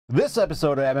This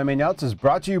episode of MMA Nuts is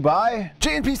brought to you by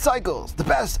J&P Cycles, the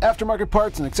best aftermarket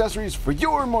parts and accessories for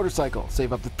your motorcycle.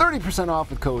 Save up to 30% off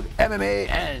with code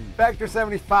MMAN. Factor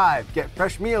 75, get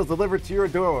fresh meals delivered to your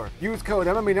door. Use code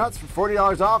MMA Nuts for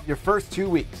 $40 off your first 2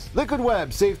 weeks. Liquid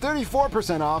Web, save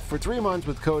 34% off for 3 months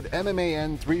with code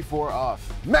MMAN34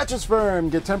 off. Mattress Firm,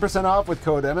 get 10% off with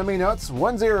code MMA Nuts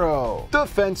 10.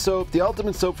 Defense Soap, the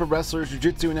ultimate soap for wrestlers,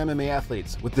 jiu-jitsu, and MMA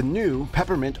athletes with the new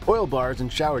peppermint oil bars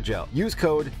and shower gel. Use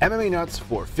code MMA Nuts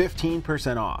for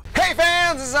 15% off. Hey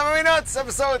fans, this is MMA Nuts,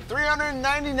 episode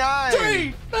 399.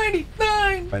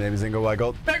 399! My name is Ingo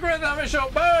Weigold. Back with the show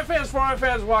by my fans, for my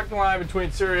fans, walking live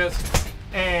between serious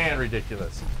and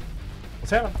ridiculous. What's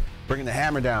happening? Bringing the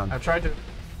hammer down. I've tried to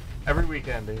every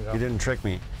weekend, you know. You didn't trick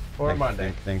me. Or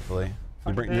Monday. Thankfully.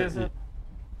 What day is it?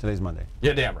 Today's Monday.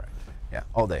 Yeah, damn right. Yeah,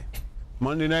 all day.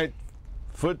 Monday night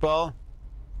football.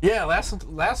 Yeah,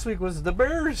 last week was the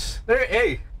Bears.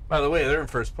 Hey, by the way, they're in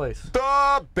first place.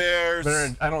 The Bears.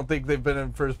 I don't think they've been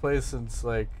in first place since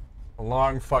like a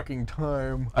long fucking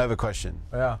time. I have a question.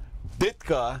 Yeah.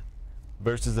 Ditka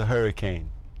versus the Hurricane.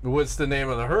 What's the name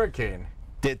of the hurricane?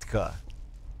 Ditka.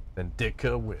 Then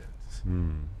Ditka wins.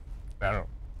 I don't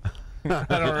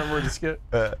remember the skit.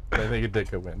 I think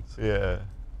Ditka wins. Yeah.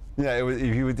 Yeah, it was,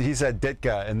 he said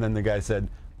Ditka, and then the guy said,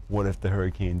 what if the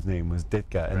Hurricane's name was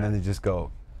Ditka? And then they just go,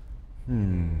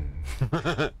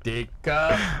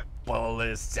 Ditka, full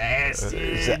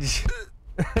sausage.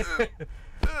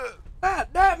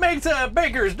 that makes a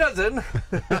baker's dozen.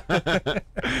 Yeah,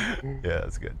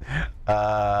 that's good.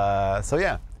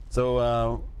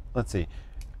 So let's see.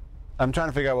 I'm trying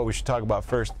to figure out what we should talk about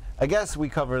first. I guess we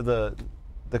cover the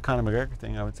Conor McGregor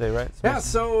thing, I would say, right? Yeah,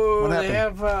 so they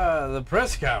have the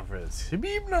press conference.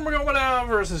 Khabib Nurmagomedov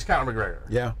versus Conor McGregor.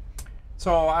 Yeah.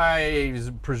 So I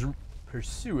peruse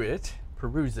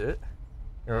it.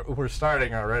 We're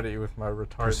starting already with my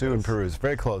retarded. Pursue and peruse.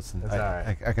 Very close.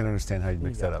 I can understand how you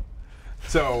mix that up.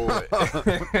 So,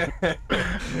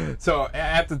 so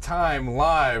at the time,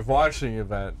 live watching the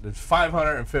event, there's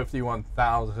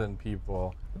 551,000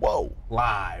 people. Whoa.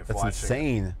 Live That's watching.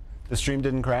 insane. The stream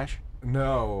didn't crash?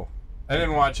 No. I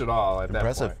didn't watch it all at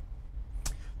that point.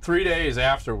 3 days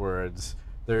afterwards,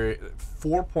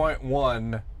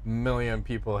 4.1 million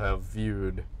people have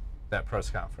viewed that press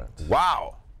conference.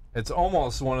 Wow. It's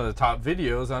almost one of the top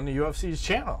videos on the UFC's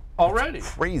channel already.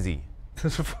 That's crazy.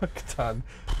 There's a fucking ton.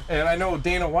 And I know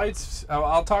Dana White's,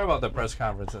 I'll talk about the press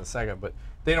conference in a second, but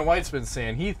Dana White's been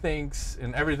saying he thinks,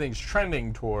 and everything's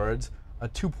trending towards, a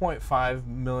 2.5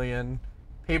 million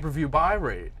pay-per-view buy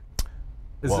rate.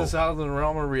 Is this out of the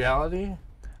realm of reality?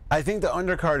 I think the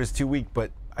undercard is too weak,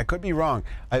 but I could be wrong.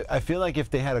 I feel like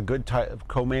if they had a good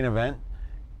co-main event,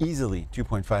 easily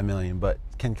 2.5 million, but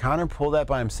can Conor pull that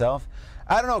by himself?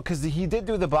 I don't know, because he did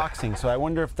do the boxing, so I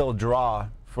wonder if they'll draw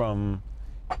from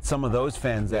some of those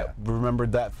fans that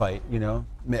remembered that fight, you know?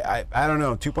 I don't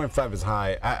know, 2.5 is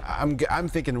high. I'm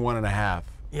thinking 1.5.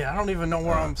 Yeah, I don't even know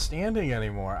where I'm standing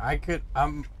anymore.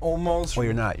 I'm almost... Well,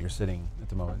 you're not. You're sitting at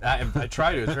the moment. I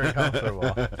try to. It's very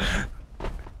comfortable.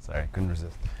 Sorry, couldn't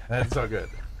resist. That's so good.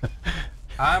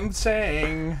 I'm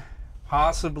saying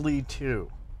possibly 2.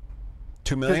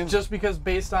 2 million? Just because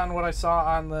based on what I saw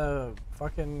on the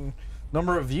fucking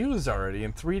number of views already,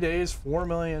 in 3 days, 4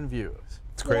 million views.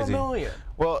 It's crazy. 4 million.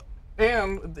 Well,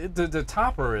 and the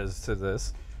topper is to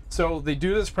this. So they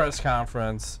do this press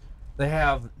conference. They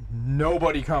have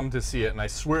nobody come to see it, and I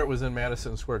swear it was in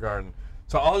Madison Square Garden.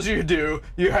 So all you do,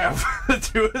 you have the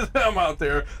two of them out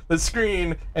there, the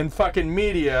screen, and fucking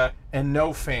media, and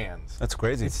no fans. That's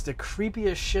crazy. It's the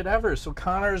creepiest shit ever. So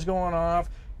Conor's going off.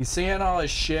 He's saying all his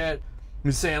shit.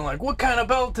 He's saying, like, what kind of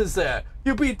belt is that?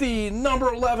 You beat the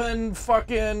number 11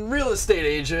 fucking real estate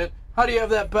agent. How do you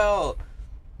have that belt?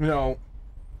 You know,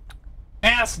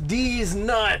 ask D's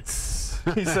nuts.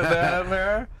 He said that up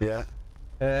there. Yeah.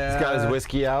 He's got his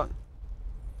whiskey out.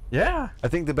 Yeah. I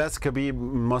think the best Khabib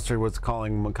Mustard was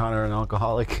calling Conor an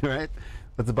alcoholic, right?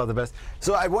 That's about the best.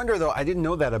 So I wonder, though, I didn't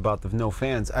know that about the no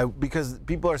fans, because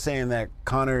people are saying that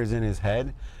Conor is in his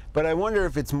head, but I wonder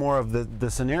if it's more of the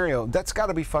scenario. That's got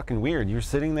to be fucking weird. You're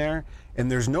sitting there,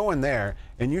 and there's no one there,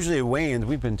 and usually at weigh-ins,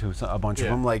 we've been to a bunch of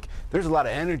them, like, there's a lot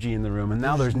of energy in the room, and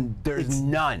now there's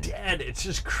none. Dead. It's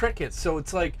just crickets. So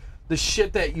it's like the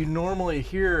shit that you normally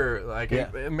hear, like,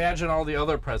 imagine all the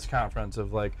other press conference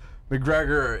of, like,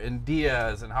 McGregor and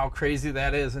Diaz and how crazy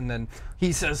that is, and then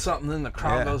he says something and the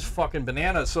crowd goes fucking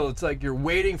bananas. So it's like you're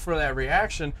waiting for that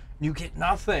reaction and you get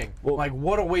nothing. Well, like,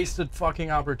 what a wasted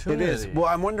fucking opportunity. It is. Well,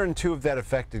 I'm wondering too if that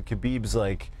affected Khabib's,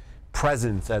 like,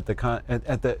 presence at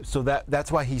the so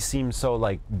that's why he seems so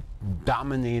like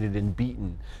dominated and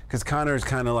beaten, because Conor's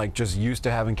kind of like just used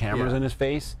to having cameras in his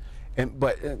face,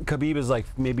 but Khabib is like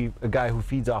maybe a guy who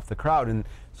feeds off the crowd, and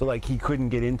so like he couldn't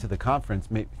get into the conference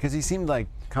because he seemed like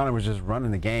Conor was just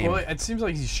running the game. Well, it seems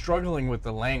like he's struggling with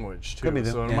the language too,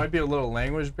 so it yeah. might be a little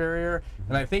language barrier,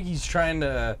 and I think he's trying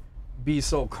to be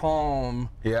so calm.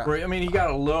 Yeah. Where, I mean, he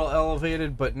got a little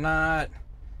elevated, but not.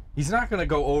 He's not going to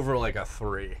go over like a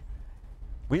 3.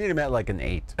 We need him at like an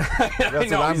 8. That's I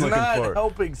know, what I'm he's looking not for.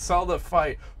 helping sell the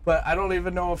fight, but I don't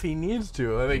even know if he needs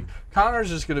to. I think Conor's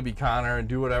just going to be Conor and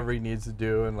do whatever he needs to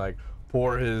do and like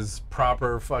pour his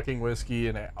proper fucking whiskey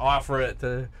and offer it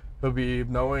to Khabib,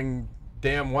 knowing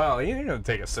damn well he ain't going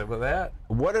to take a sip of that.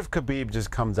 What if Khabib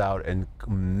just comes out and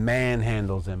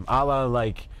manhandles him, a la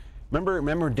like,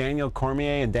 remember Daniel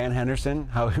Cormier and Dan Henderson?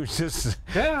 How he was just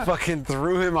fucking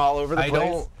threw him all over the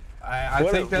place? I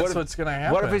think that's what's going to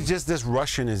happen. What if it's just this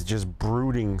Russian is just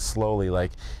brooding slowly? Like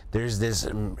there's this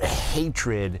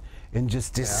hatred and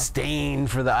just disdain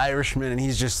for the Irishman, and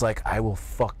he's just like, I will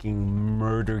fucking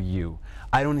murder you.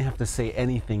 I don't have to say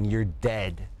anything. You're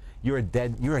dead. You're a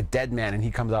dead man, and he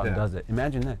comes out and does it.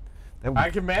 Imagine that. I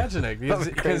can imagine it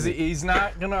because he's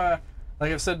not gonna,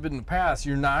 like I've said in the past,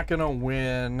 you're not gonna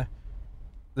win.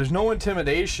 There's no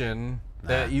intimidation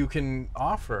that you can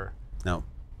offer. No.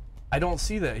 I don't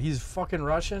see that. He's fucking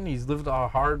Russian. He's lived a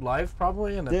hard life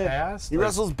probably in the past. He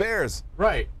wrestles bears.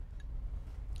 Right.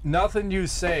 Nothing you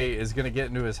say is going to get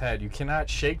into his head. You cannot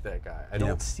shake that guy. I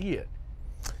don't see it.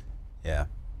 Yeah.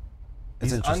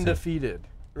 He's undefeated.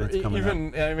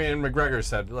 Even, I mean, McGregor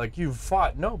said, like, you've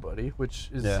fought nobody, which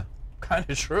is kind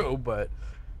of true, but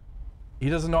he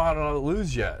doesn't know how to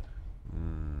lose yet.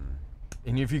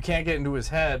 And if you can't get into his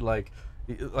head, like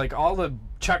all the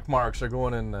check marks are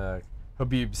going in the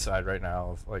Khabib's side right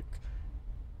now of like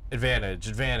advantage.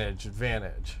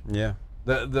 Yeah.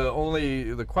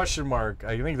 The question mark,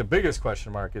 I think the biggest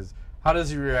question mark is how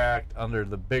does he react under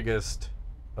the biggest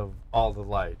of all the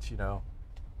lights, you know,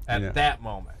 at that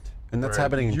moment. And that's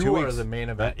happening in 2 weeks. You are the main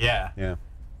event. Yeah. Yeah.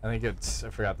 I think it's, I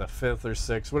forgot, the 5th or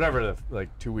 6th, whatever, like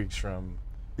 2 weeks from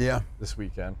this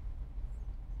weekend.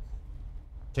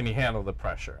 Can he handle the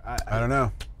pressure? I don't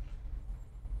know.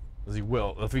 Does he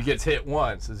wilt? If he gets hit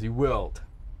once, is he wilt?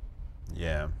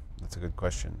 Yeah, that's a good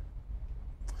question.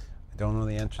 I don't know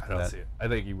the answer to that. I don't see it. I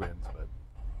think he wins, but.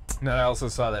 And then I also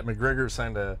saw that McGregor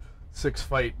signed a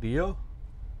 6-fight deal.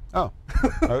 Oh,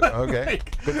 okay.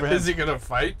 Like, good for him. Is he gonna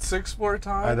fight 6 more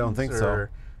times? I don't think so.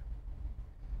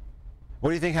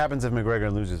 What do you think happens if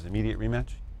McGregor loses? Immediate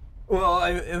rematch? Well,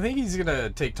 I think he's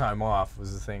gonna take time off.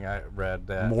 Was the thing I read.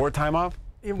 That more time off?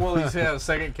 Well, he's had a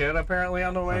second kid apparently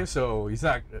on the way, so he's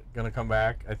not gonna come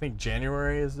back. I think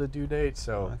January is the due date,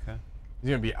 so he's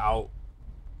gonna be out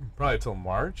probably till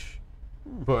March.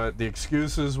 But the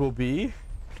excuses will be,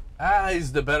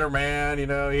 he's the better man. You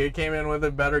know, he came in with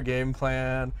a better game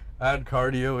plan. I had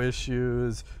cardio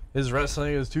issues. His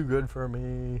wrestling is too good for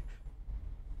me.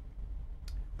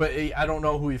 But I don't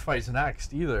know who he fights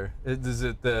next either. Is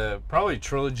it the probably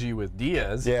trilogy with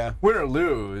Diaz? Yeah. Win or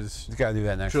lose. He's got to do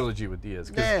that next. Trilogy with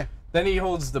Diaz. Then he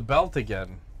holds the belt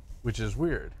again, which is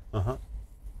weird.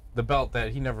 The belt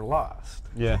that he never lost.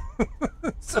 Yeah.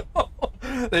 So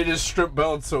they just strip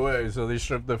belts away. So they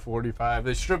stripped the 45.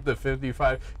 They stripped the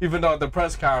 55. Even though at the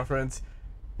press conference,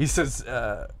 he says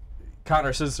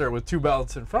Conor sits there with 2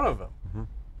 belts in front of him.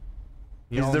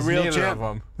 He's the real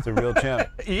champ. He's the real champ.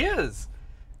 He is.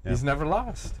 Yeah. He's never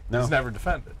lost. No. He's never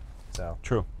defended. So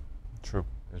true.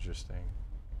 Interesting.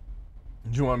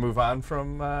 Do you want to move on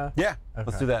from? Yeah,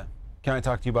 let's do that. Can I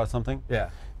talk to you about something? Yeah.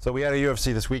 So we had a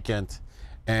UFC this weekend,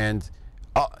 and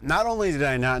not only did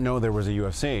I not know there was a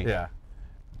UFC,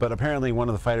 but apparently one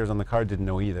of the fighters on the card didn't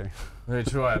know either.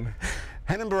 Which one?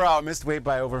 Renan Barao missed weight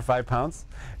by over 5 pounds,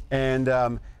 and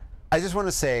I just want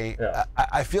to say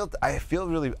I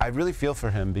really feel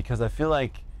for him, because I feel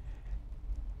like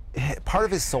part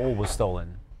of his soul was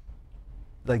stolen.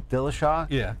 Like Dillashaw.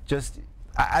 Yeah. Just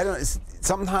I don't.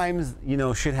 Sometimes, you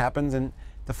know, shit happens in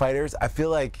the fighters. I feel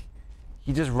like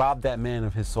he just robbed that man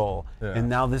of his soul, and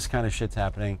now this kind of shit's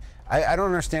happening. I don't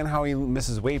understand how he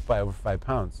misses weight by over 5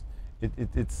 pounds.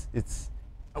 It's.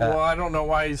 Well, I don't know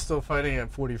why he's still fighting at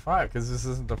 45, because this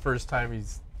isn't the first time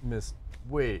he's missed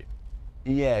weight.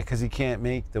 Yeah, because he can't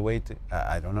make the weight.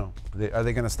 I don't know. Are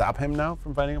they going to stop him now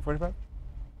from fighting at 45?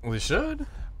 Well, they should.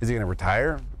 Is he going to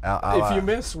retire? If you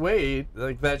miss weight,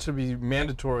 like, that should be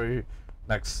mandatory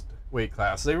next weight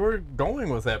class. They were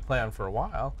going with that plan for a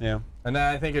while. Yeah. And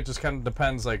then I think it just kind of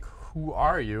depends, like, who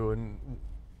are you and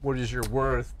what is your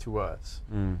worth to us?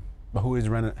 But who is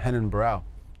Renan Barao?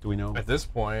 Do we know? At this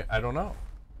point, I don't know.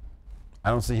 I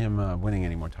don't see him winning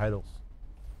any more titles.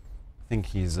 I think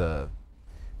he's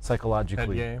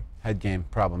psychologically head game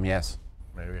problem. Yes,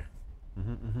 maybe.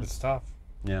 It's tough.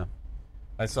 Yeah.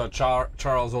 I saw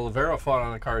Charles Oliveira fought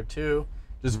on the card too.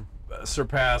 Just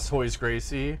surpassed Royce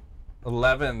Gracie.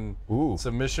 11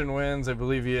 submission wins. I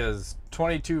believe he has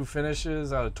 22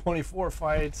 finishes out of 24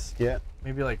 fights. Yeah.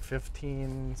 Maybe like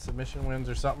 15 submission wins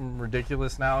or something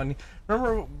ridiculous now. And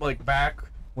remember, like back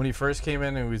when he first came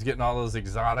in and he was getting all those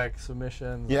exotic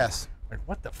submissions? Yes. Like,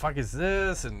 what the fuck is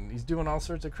this? And he's doing all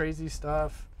sorts of crazy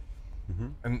stuff.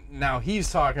 And now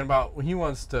he's talking about he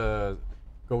wants to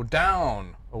go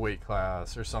down a weight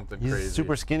class or something crazy. He's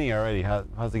super skinny already.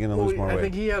 How's he going to lose more weight? I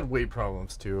think he had weight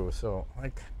problems too. So,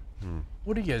 like,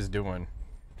 what are you guys doing?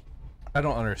 I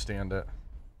don't understand it.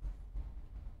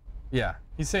 Yeah,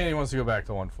 he's saying he wants to go back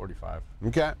to 145.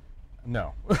 Okay.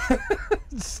 No.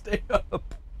 Stay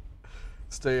up.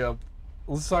 Stay up.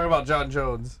 Let's talk about Jon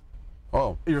Jones.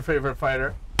 Oh. Your favorite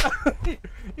fighter.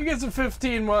 He gets a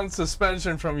 15-month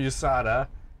suspension from USADA.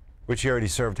 Which he already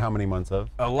served how many months of?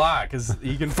 A lot, because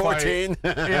he can 14.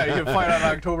 fight. Yeah, he can fight on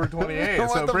October 28th.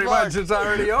 So pretty much it's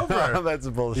already over. That's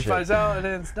bullshit. He fights out and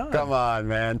then it's done. Come on,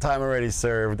 man. Time already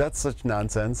served. That's such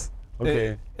nonsense.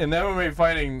 Okay. In MMA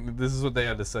fighting, this is what they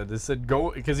had to say. They said go,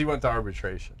 because he went to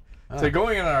arbitration. So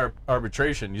going in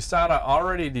arbitration, USADA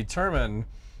already determined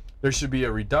there should be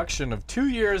a reduction of 2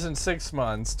 years and 6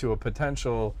 months to a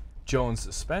potential Jones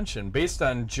suspension based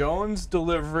on Jones'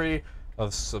 delivery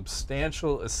of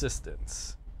substantial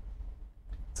assistance.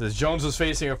 It says Jones was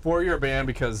facing a 4-year ban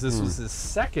because this was his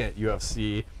second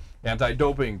UFC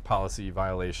anti-doping policy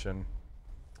violation.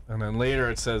 And then later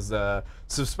it says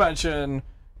suspension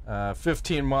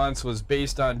 15 months was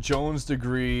based on Jones'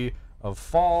 degree of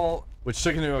fault, which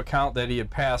took into account that he had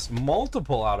passed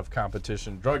multiple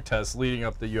out-of-competition drug tests leading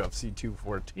up to UFC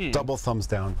 214. Double thumbs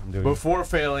down. Before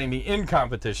failing the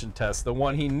in-competition test, the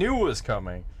one he knew was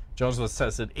coming. Jones was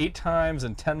tested 8 times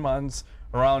in 10 months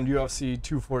around UFC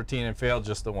 214 and failed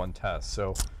just the one test.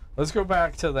 So let's go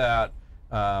back to that,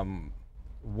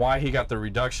 why he got the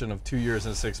reduction of 2 years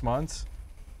and 6 months.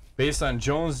 Based on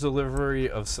Jones' delivery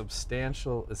of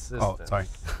substantial assistance. Oh, sorry.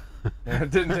 And it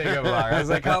didn't take him long. I was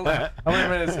like, how many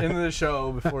minutes into the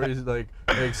show before he's like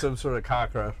make some sort of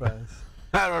cock reference?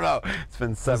 I don't know. It's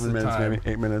been 7 minutes, maybe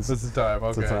 8 minutes. What's the time? Okay.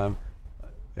 What's the time?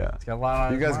 Yeah. It's got a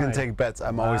lot on you guys can take bets.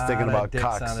 I'm always thinking about dicks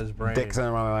cocks. on his brain. Dicks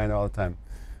on my mind all the time.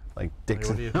 Like dicks.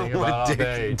 What do you think about all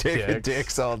day?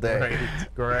 Dicks all day.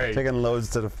 Great. Taking loads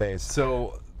to the face.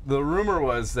 So the rumor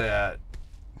was that.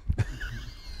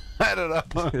 I don't know.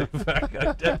 In fact,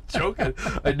 I'm joking.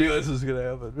 I knew this was gonna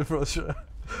happen before the show.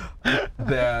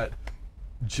 That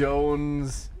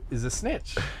Jones is a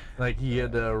snitch. Like he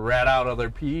had to rat out other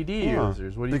PED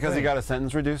users. What do you think? Because he got a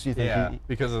sentence reduced? You think? Yeah,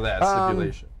 because of that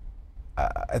stipulation.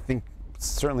 I think it's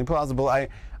certainly plausible. I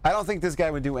don't think this guy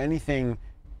would do anything.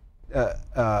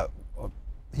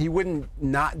 He wouldn't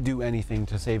not do anything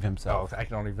to save himself. Oh, I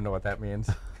don't even know what that means.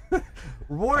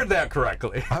 Word that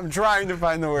correctly. I'm trying to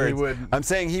find the words. He would. I'm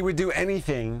saying he would do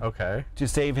anything to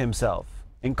save himself,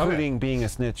 including being a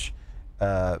snitch.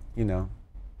 You know,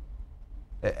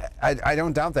 I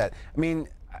don't doubt that. I mean,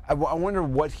 I wonder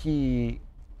what he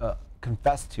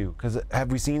confessed to, because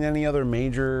have we seen any other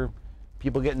major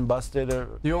people getting busted?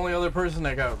 Or the only other person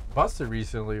that got busted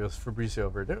recently was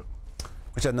Fabricio Verdun.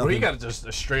 Which had nothing. Well, he got just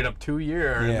a straight up 2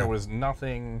 year, and there was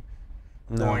nothing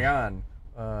going on.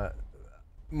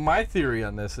 My theory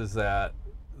on this is that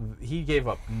he gave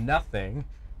up nothing,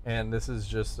 and this is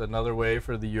just another way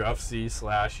for the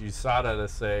UFC/USADA to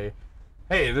say,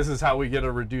 hey, this is how we get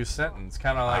a reduced sentence.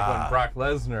 Kind of like when Brock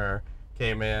Lesnar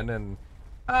came in and,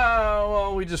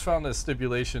 well, we just found this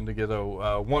stipulation to get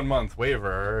a 1 month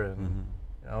waiver, and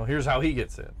you know, here's how he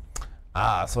gets in.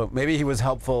 So maybe he was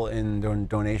helpful in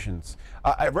donations.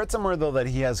 I read somewhere, though, that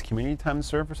he has community time to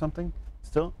serve or something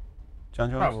still?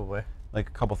 Jon Jones? Probably. Like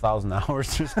a couple thousand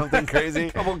hours or something crazy?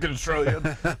 A couple quadrillion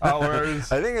hours.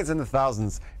 I think it's in the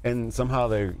thousands, and somehow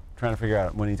they're trying to figure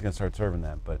out when he's going to start serving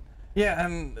that. But yeah,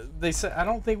 and they said, I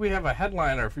don't think we have a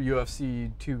headliner for UFC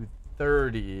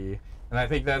 230, and I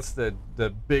think that's the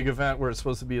big event where it's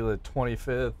supposed to be the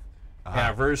 25th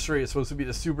anniversary. It's supposed to be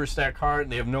the Super Stack card,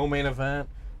 and they have no main event.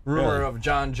 Rumor of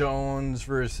Jon Jones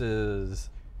versus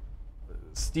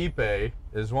Stipe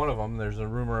is one of them. There's a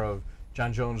rumor of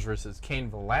Jon Jones versus Cain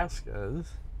Velasquez.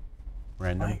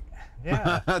 Random.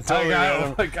 Yeah. Totally I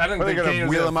didn't think Cain was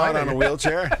wheel him out on a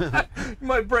wheelchair. You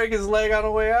might break his leg on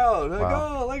the way out. Like,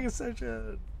 oh, like it's such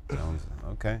a...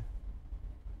 Okay.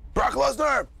 Brock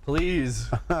Lesnar! Please.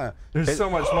 There's so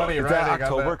much money riding on that. Is that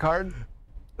October card?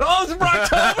 Oh, it's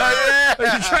Brocktober! Yeah.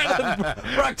 Are you trying to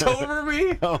Brocktober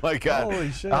me? Oh my God!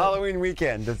 Holy shit! Halloween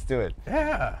weekend. Let's do it.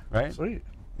 Yeah. Right? Sweet.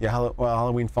 Yeah. Well,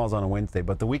 Halloween falls on a Wednesday,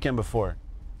 but the weekend before.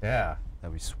 Yeah.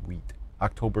 That'd be sweet.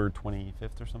 October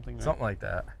 25th or something. Right? Something like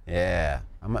that. Yeah.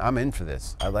 I'm in for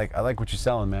this. I like what you're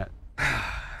selling, Matt.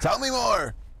 Tell me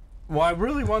more. Well, I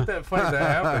really want that fight to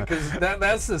happen because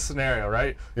that's the scenario,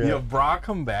 right? Yeah. You have Brock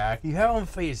come back. You have him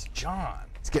face Jon.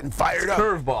 It's getting fired up.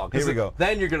 Curveball. Here we go.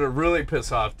 Then you're going to really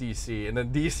piss off DC, and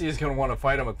then DC is going to want to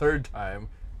fight him a third time,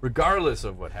 regardless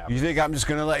of what happens. You think I'm just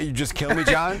going to let you just kill me,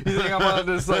 Jon? You think I'm going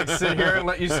to just like sit here and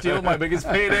let you steal my biggest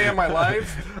payday in my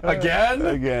life again?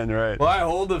 Again, right. Well, I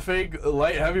hold the fake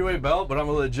light heavyweight belt, but I'm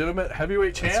a legitimate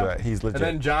heavyweight champ. That's right. He's legit.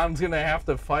 And then Jon's going to have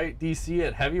to fight DC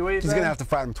at heavyweight. He's going to have to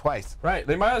fight him twice. Right.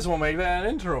 They might as well make that an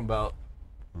interim belt.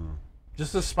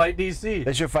 Just to spite DC.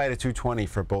 They should fight at 220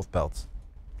 for both belts.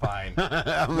 Fine.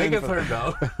 Make a third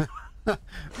belt.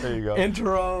 There you go.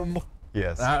 Interim.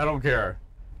 Yes. I don't care.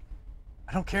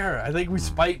 I don't care. I think we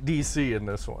spite DC in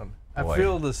this one. Boy. I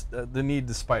feel this the need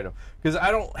to spite him because I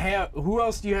don't have. Who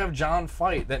else do you have Jon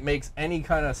fight that makes any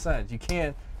kind of sense? You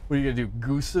can't. What are you gonna do?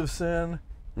 Gustafsson?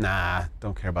 Nah,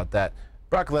 don't care about that.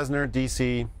 Brock Lesnar,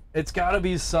 DC. It's got to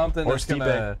be something Or that's Stipe.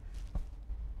 gonna.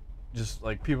 Just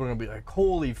like people are gonna be like,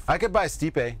 holy. I could buy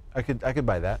Stipe. I could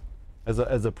buy that as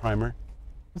a primer.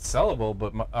 It's sellable,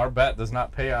 but our bet does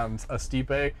not pay on a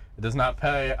Stipe. It does not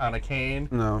pay on a Kane.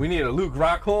 No. We need a Luke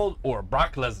Rockhold or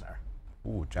Brock Lesnar.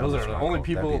 Ooh, Jon Those are the Rockhold. only That'd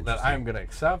be people that interesting. I'm going to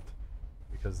accept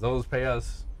because those pay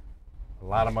us a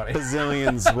lot of money.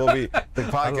 Bazillions will be. The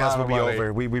podcast will be money.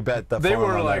 over. We bet the They farm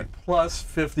were on like plus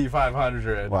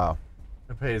 5,500. that. Wow.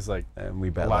 It pays like And we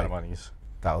a bet lot like of monies.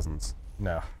 thousands.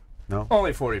 No. No.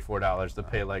 Only $44 to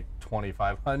pay like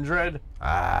 2,500.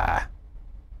 Ah.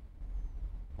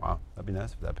 Wow, that'd be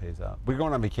nice if that pays out. We're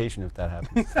going on vacation if that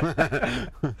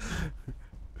happens.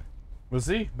 We'll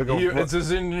see. We'll go- It's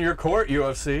just in your court,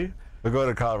 UFC. We'll go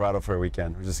to Colorado for a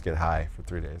weekend. We'll just get high for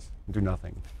 3 days. Do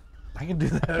nothing. I can do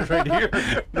that right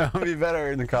here. That would be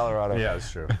better in Colorado. Yeah, it's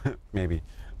true. Maybe.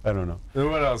 I don't know. Then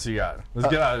what else you got? Let's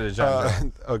get out of this,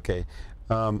 Jon. Okay.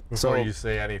 Before So you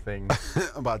say anything.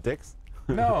 about dicks?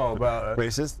 No, about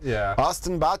Racist? yeah.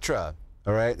 Austin Batra,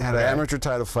 all right, had an Okay. amateur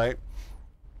title fight.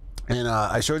 And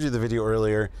I showed you the video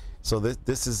earlier. So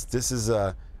this is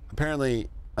apparently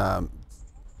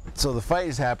so the fight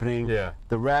is happening. Yeah.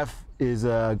 The ref is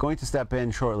going to step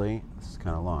in shortly. This is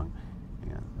kind of long.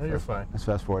 Yeah. No, you're fine. Let's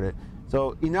fast forward it.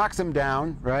 So he knocks him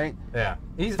down, right? Yeah.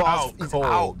 He's Falls, out he's cold.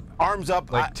 out, arms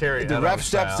up. Like Terry the Edelman ref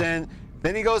steps style. in.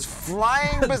 Then he goes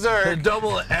flying The berserk.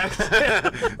 double X. And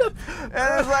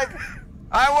it's like,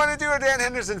 I want to do a Dan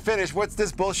Henderson finish. What's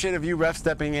this bullshit of you ref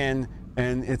stepping in?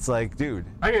 And it's like, dude.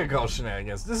 I gotta call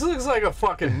shenanigans. This looks like a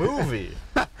fucking movie.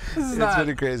 This is It's not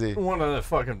pretty crazy. one of the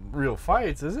fucking real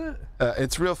fights, is it?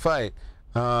 It's real fight.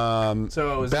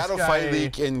 So is Battle this Fight guy,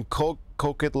 League in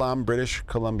Coquitlam, British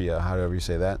Columbia, however you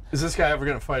say that. Is this guy ever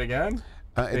gonna fight again?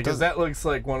 It Because does- that looks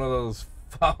like one of those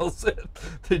fouls that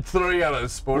they throw you out of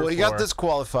sport. Well, he got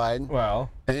disqualified, Well,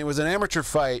 and it was an amateur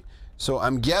fight, so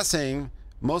I'm guessing,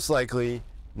 most likely,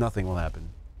 nothing will happen.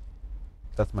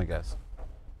 That's my guess.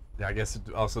 yeah, I guess it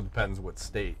also depends what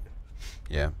state.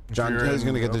 Yeah. If John, you're he's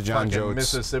going to in get the Jon fucking Jones.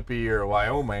 Mississippi or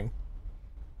Wyoming.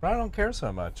 But I don't care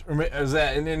so much. Or is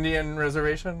that an Indian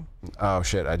reservation? Oh,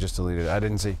 shit, I just deleted it. I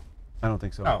didn't see. I don't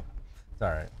think so. Oh, it's all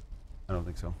right. I don't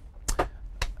think so.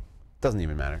 Doesn't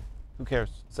even matter. Who cares?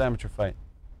 It's an amateur fight.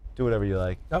 Do whatever you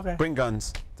like. Okay. Bring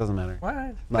guns. Doesn't matter. What?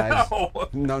 Knives. No.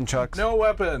 Nunchucks. No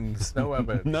weapons. No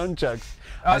weapons. Nunchucks.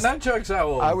 Nunchucks I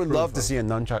will. I would approve love to of. see a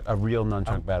real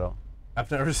nunchuck battle. I've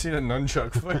never seen a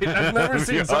nunchuck fight. I've never That'd be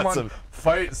seen someone awesome.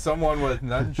 fight someone with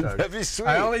nunchucks. That'd be sweet.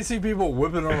 I only see people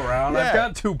whipping them around. Yeah. I've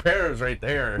got 2 pairs right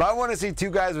there. I want to see 2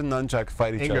 guys with nunchucks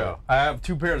fight each other. Bingo. I have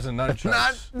 2 pairs of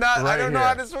nunchucks. Not. I right don't know here.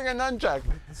 how to swing a nunchuck.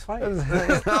 It's fine.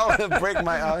 I'll break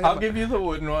my. I'll give you the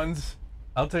wooden ones.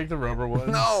 I'll take the rubber ones.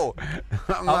 No, I'm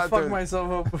I'll not fuck doing.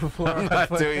 myself up before I'm I not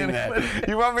fuck doing anybody. that.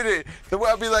 You want me to?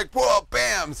 I'll be like, whoa,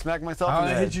 bam, smack myself I'll in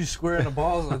the hit head. you square in the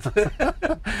balls with it.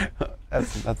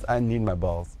 That's. I need my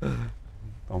balls.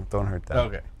 Don't hurt that.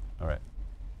 Okay. All right.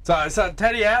 So I saw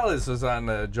Teddy Atlas was on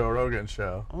the Joe Rogan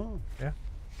show. Oh. Yeah.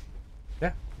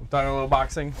 Yeah. We're talking a little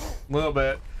boxing, a little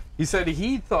bit. He said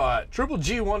he thought Triple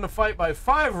G won the fight by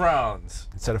 5 rounds.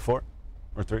 Instead of 4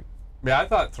 or 3. Yeah, I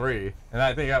thought 3, and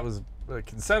I think that was the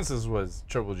consensus was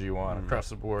Triple G won across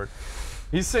the board.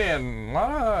 He's saying a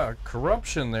lot of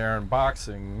corruption there in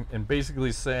boxing, and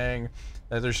basically saying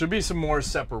that there should be some more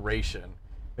separation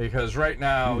because right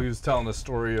now he was telling the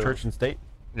story of Church and state.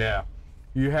 yeah,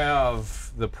 you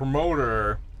have the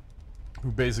promoter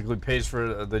who basically pays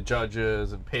for the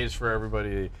judges and pays for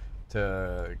everybody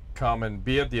to come and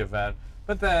be at the event.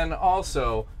 But then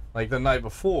also, like the night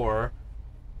before,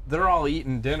 they're all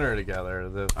eating dinner together.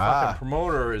 The fucking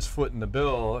promoter is footing the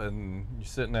bill, and you're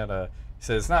sitting at a, he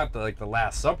said it's not like the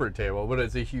Last Supper table, but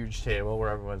it's a huge table where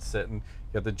everyone's sitting.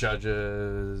 You got the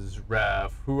judges,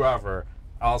 ref, whoever,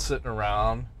 all sitting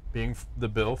around, being the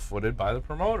bill footed by the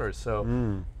promoter.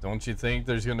 So don't you think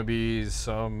there's going to be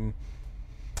some,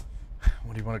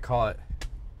 what do you want to call it?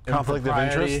 Conflict of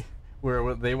interest?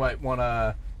 Where they might want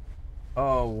to,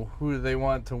 oh, who do they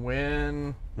want to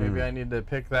win? Maybe I need to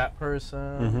pick that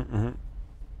person.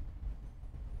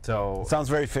 So sounds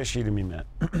very fishy to me, Matt.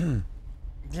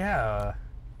 yeah.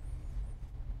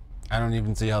 I don't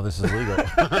even see how this is legal.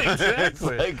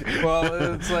 Exactly.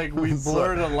 It's like we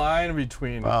blurred a line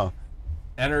between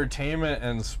entertainment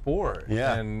and sport.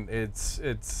 Yeah. And it's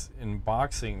in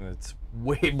boxing, it's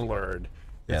way blurred.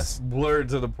 Yes. It's blurred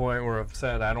to the point where I've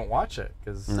said I don't watch it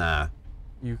because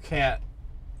you can't.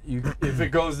 If it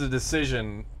goes to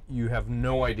decision, you have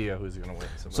no idea who's going to win.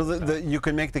 So you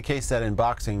can make the case that in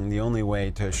boxing, the only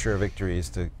way to assure victory is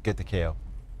to get the KO.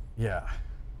 Yeah.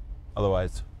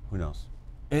 Otherwise, who knows?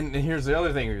 And here's the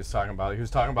other thing he was talking about. He was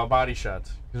talking about body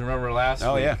shots. Because remember last week?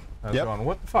 Oh, yeah. I was going,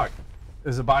 what the fuck?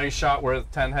 Is a body shot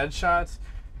worth 10 headshots?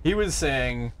 He was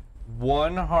saying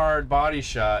 1 hard body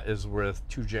shot is worth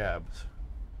 2 jabs.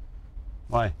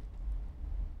 Why?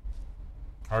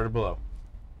 Hard to blow.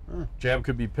 Jab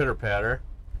could be pitter-patter,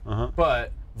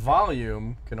 but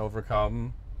volume can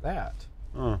overcome that.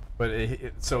 But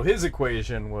so his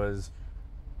equation was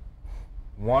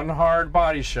 1 hard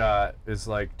body shot is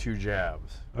like 2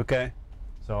 jabs. Okay.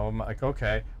 So I'm like,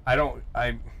 okay,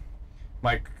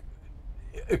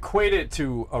 equate it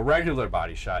to a regular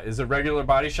body shot. Is a regular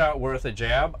body shot worth a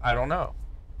jab? I don't know.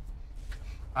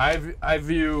 I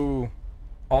view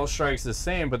all strikes the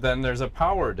same, but then there's a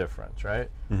power difference, right?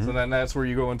 So then that's where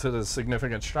you go into the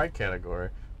significant strike category,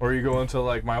 or you go into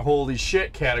like my holy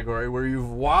shit category where you've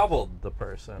wobbled the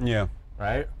person. Yeah.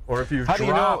 Right? Or if you've How do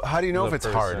you know if it's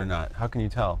hard or person. not? How can you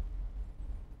tell?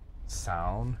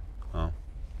 Sound. Oh.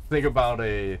 Think about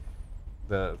the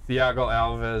Thiago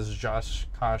Alves Josh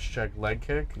Koscheck leg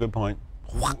kick. Good point.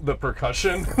 The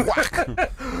percussion.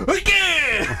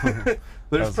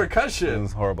 There's percussion. It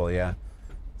was horrible, yeah.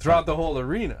 Throughout the whole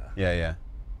arena. Yeah.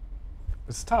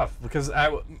 It's tough because I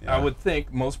would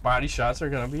think most body shots are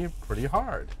going to be pretty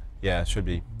hard. Yeah, it should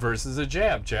be. Versus a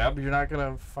jab. Jab, you're not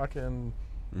going to fucking,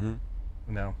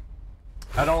 no.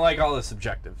 I don't like all the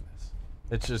subjectiveness.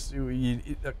 It's just,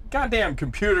 a goddamn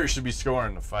computer should be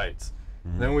scoring the fights.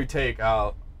 Then we take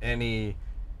out any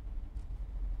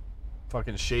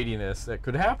fucking shadiness that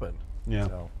could happen. Yeah.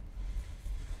 So,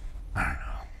 I don't know.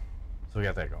 So we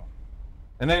got that going.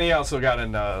 And then he also got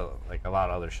into like a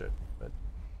lot of other shit. But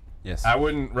yes. I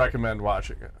wouldn't recommend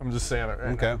watching it. I'm just saying it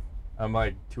right now. I'm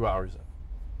like 2 hours in.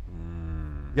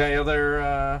 Got any other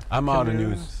I'm out of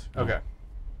news. Okay.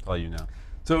 I'll let you know.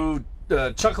 So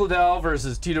Chuck Liddell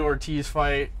versus Tito Ortiz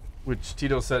fight, which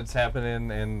Tito said's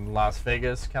happening in Las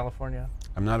Vegas, California.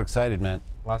 I'm not excited, man.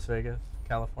 Las Vegas,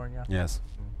 California? Yes.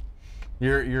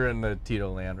 You're in the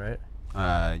Tito land, right?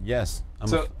 Yes.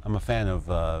 I'm a fan of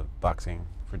boxing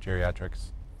for geriatrics.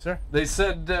 Sure. They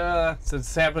said since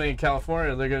it's happening in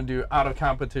California, they're going to do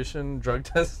out-of-competition drug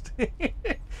testing.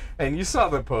 And you saw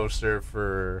the poster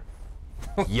for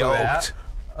Yoked. that.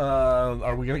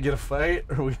 Are we going to get a fight?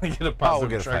 Or are we going to get a positive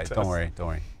we'll get a drug fight. test? Don't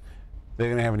worry. They're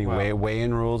going to have any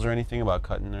weigh-in rules or anything about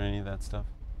cutting or any of that stuff?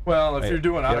 Well, if you're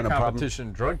doing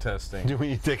out-of-competition drug testing. Do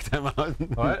we take them out?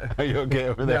 What? Are you okay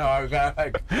over there? No, I got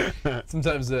like,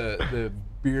 sometimes the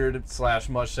beard /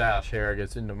 mustache hair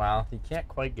gets in the mouth. You can't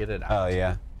quite get it out. Oh,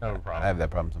 yeah. No problem. I have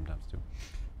that problem sometimes, too.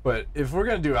 But if we're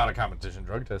going to do out-of-competition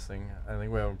drug testing, I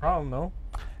think we have a problem, no?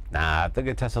 Nah, they'll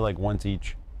get tested like once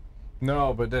each.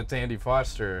 No, but that's Andy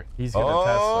Foster. He's going to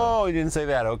test them. Oh, he didn't say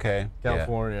that. Okay.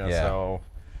 California, yeah. So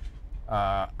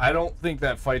I don't think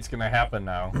that fight's going to happen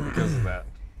now because of that.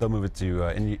 They'll move it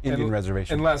to Indian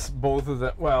reservation. Unless both of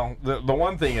them, well, the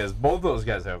one thing is both those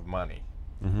guys have money.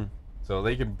 So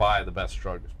they can buy the best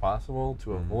drugs possible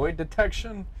to avoid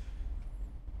detection.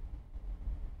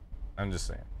 I'm just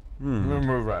saying. I'm going to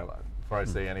move right along before I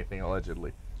say anything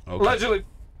allegedly. Okay. Allegedly.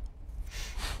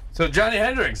 So Johny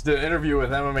Hendricks did an interview with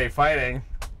MMA Fighting.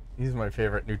 He's my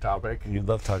favorite new topic. You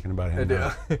love talking about him. I do.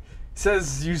 He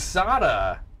says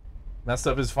USADA messed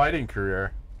up his fighting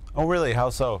career. Oh, really?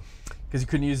 How so? Because he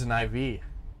couldn't use an IV.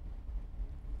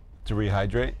 To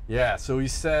rehydrate? Yeah, so he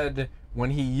said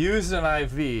when he used an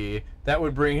IV, that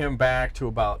would bring him back to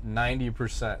about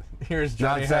 90%. Here's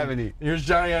Johnny. Not 70. Here's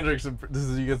Johny Hendricks. This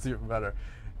is, you can see it better.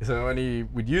 So when he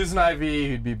would use an IV,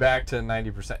 he'd be back to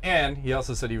 90%. And he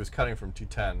also said he was cutting from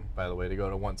 210, by the way, to go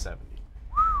to 170.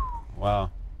 Wow.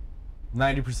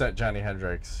 90% Johny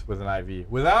Hendricks with an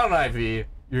IV. Without an IV,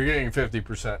 you're getting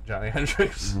 50% Johny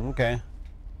Hendricks. Okay.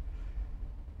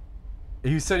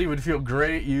 He said he would feel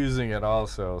great using it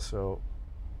also, so...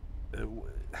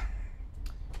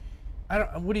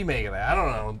 what do you make of that? I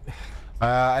don't know.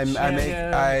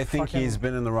 I think he's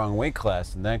been in the wrong weight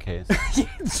class in that case.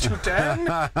 It's 210?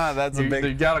 That's a big...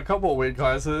 They got a couple of weight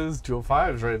classes,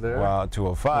 205s right there. Wow,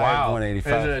 205, wow.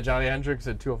 185. Isn't it Johny Hendricks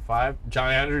at 205?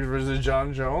 Johny Hendricks versus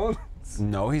Jon Jones?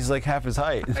 No, he's like half his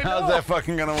height. How's that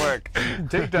fucking gonna work?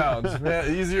 Takedowns.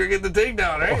 Man, easier to get the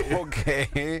takedown, right?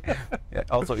 Okay. Yeah,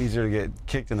 also easier to get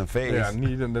kicked in the face. Yeah,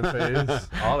 knee in the face.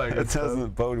 All that good stuff.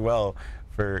 Doesn't bode well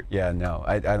for... Yeah, no,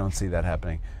 I don't see that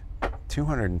happening.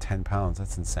 210 pounds,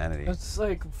 that's insanity. That's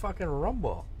like fucking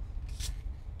Rumble.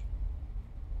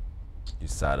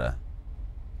 USADA.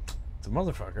 It's a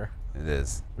motherfucker. It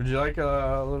is. Would you like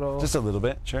a little... Just a little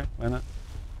bit, sure, why not?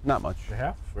 Not much.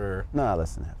 Half or... No,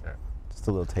 less than half. Yeah. Just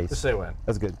a little taste. Just say when.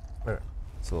 That's good. All right.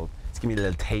 So let's give me a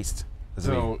little taste.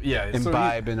 So, yeah.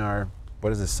 Imbibe in our...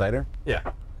 What is this, cider? Yeah,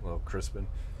 a little crispin.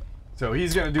 So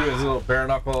he's going to do his little bare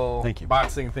knuckle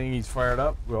boxing thing. He's fired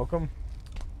up. Welcome.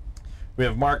 We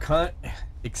have Mark Hunt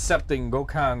accepting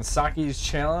Gohkan Saki's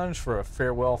challenge for a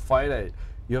farewell fight at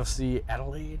UFC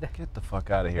Adelaide. Get the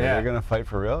fuck out of here. Yeah. They're going to fight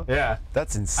for real? Yeah.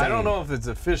 That's insane. I don't know if it's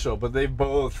official, but they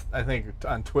both, I think,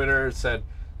 on Twitter said,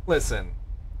 listen,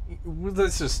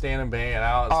 let's just stand and bang it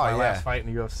out. It's my last fight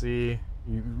in the UFC.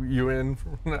 You in?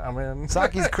 I'm in.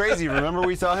 Saki's crazy. Remember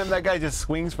we saw him? That guy just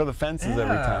swings for the fences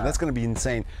every time. That's going to be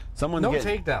insane. Someone's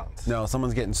takedowns. No,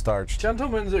 some's getting starched.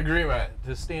 Gentleman's agreement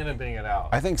to stand and bang it out.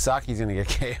 I think Saki's going to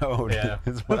get KO'd. Yeah.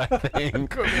 Is what I think.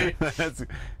 Could be.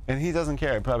 And he doesn't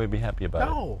care. He'd probably be happy about it.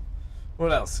 No.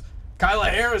 What else? Kayla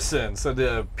Harrison. So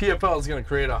the PFL is going to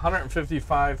create a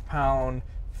 155-pound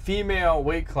female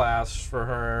weight class for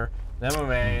her in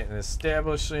MMA and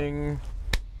establishing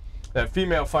that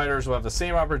female fighters will have the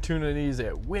same opportunities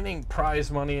at winning prize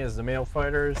money as the male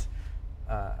fighters.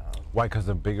 Why? Because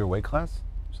they're bigger weight class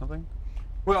or something?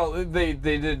 Well, they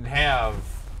didn't have...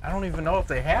 I don't even know if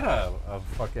they had a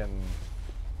fucking...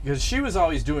 Because she was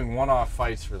always doing one-off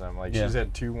fights for them. Like, she's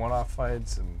had 2 one-off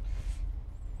fights and,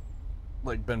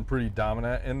 like, been pretty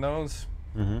dominant in those.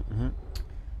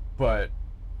 But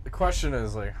the question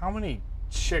is, like, how many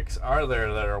chicks are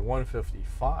there that are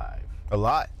 155? A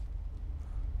lot.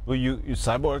 Well, you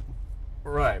Cyborg.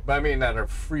 Right, but I mean that are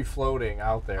free floating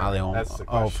out there. That's the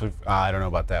question. I don't know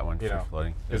about that one. Free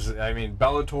floating. I mean,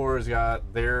 Bellator's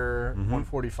got their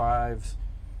 145s.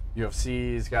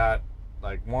 UFC's got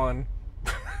like one.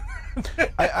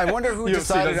 I wonder who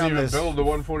decided on this. Build the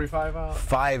 145 out.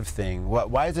 5 thing.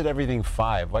 Why is it everything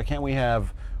 5? Why can't we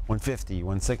have 150,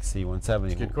 160,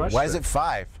 170? Good question. Why is it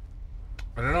 5?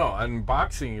 I don't know. And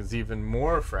boxing is even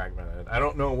more fragmented. I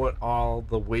don't know what all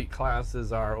the weight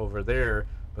classes are over there,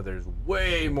 but there's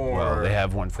way more. Well, they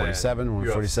have 147,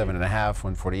 147 and a half,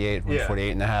 148,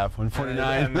 148 and a half,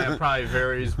 149. And that probably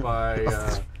varies by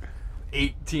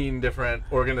 18 different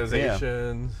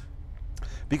organizations. Yeah.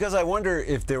 Because I wonder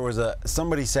if there was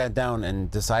somebody sat down and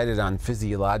decided on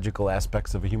physiological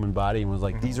aspects of a human body and was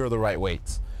like, these are the right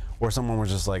weights. Or someone was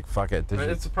just like, fuck it.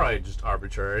 It's probably just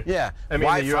arbitrary. Yeah. I mean,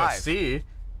 why the UFC,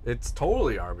 it's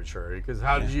totally arbitrary, because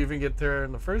how did you even get there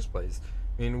in the first place?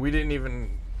 I mean, we didn't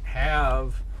even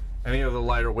have any of the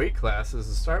lighter weight classes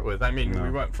to start with. I mean,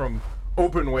 we went from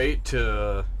open weight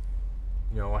to,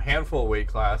 a handful of weight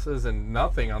classes and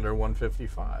nothing under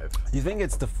 155. You think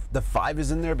it's the 5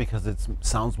 is in there because it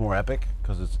sounds more epic?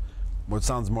 Because what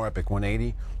sounds more epic,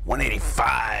 180?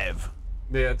 185!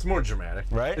 Yeah, it's more dramatic.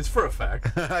 Right? It's for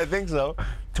effect. I think so.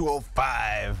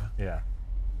 205. Yeah.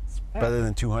 It's better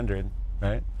than 200,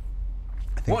 right?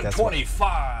 I think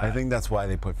 125. I think that's why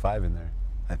they put 5 in there.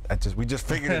 We just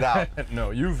figured it out.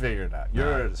 No, you figured it out.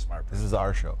 You're the smart person. This is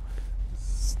our show.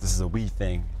 This is a we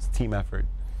thing. It's a team effort.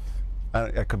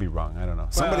 I could be wrong. I don't know.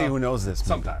 Somebody who knows this,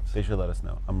 sometimes they should let us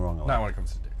know. I'm wrong a lot. Not when it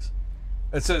comes to dicks.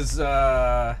 It says,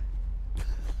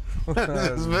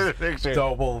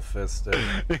 double fisted.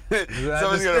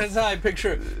 That's how I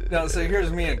picture it. Now, so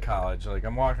here's me in college. Like,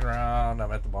 I'm walking around,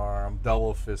 I'm at the bar, I'm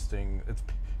double fisting. It's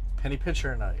penny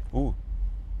pitcher night. Ooh.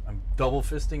 I'm double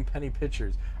fisting penny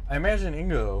pitchers. I imagine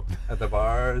Ingo at the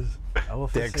bars, double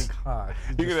fisting cock.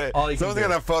 Someone's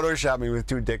gonna Photoshop me with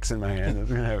 2 dicks in my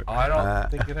hand. I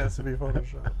don't think it has to be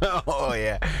Photoshop. Oh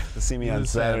yeah, to see me on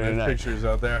Saturday night. Pictures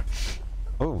out there.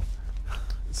 Oh.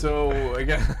 So I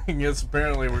guess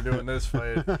apparently we're doing this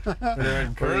fight. We're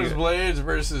doing Curtis Blaydes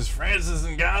versus Francis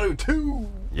Ngannou 2.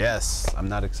 Yes, I'm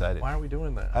not excited. Why are we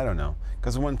doing that? I don't know.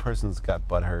 Because one person's got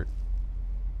butt hurt.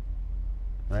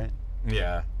 Right?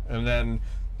 Yeah. And then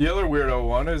the other weirdo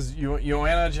one is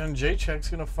Joanna Jędrzejczyk's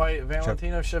going to fight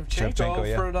Valentina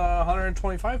Shevchenko for the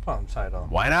 125-pound title.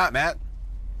 Why not, Matt?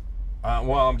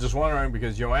 Well, I'm just wondering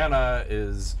because Joanna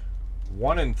is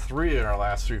 1-3 in her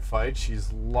last 3 fights.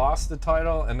 She's lost the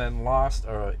title and then lost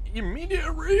a immediate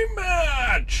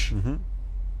rematch. Mm-hmm.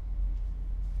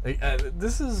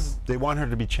 This is... They want her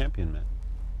to be champion, man.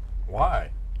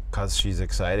 Why? Because she's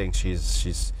exciting.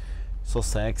 She's so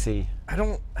sexy.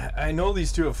 I know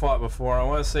these two have fought before. I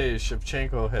want to say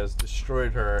Shevchenko has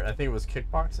destroyed her. I think it was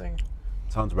kickboxing.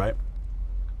 Sounds right.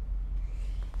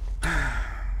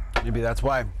 Maybe that's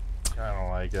why. I don't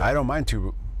like it. I don't mind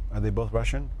too. Are they both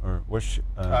Russian or which?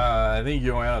 I think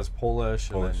Joanna's Polish.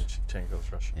 And then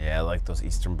Shevchenko's Russian. Yeah, I like those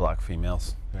Eastern Bloc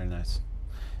females. Very nice.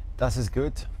 Das is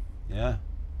good. Yeah.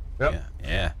 Yep.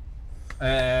 Yeah.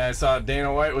 And I saw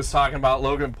Dana White was talking about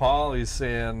Logan Paul. He's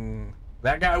saying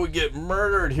that guy would get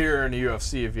murdered here in the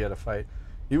UFC if he had a fight.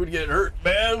 He would get hurt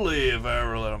badly if I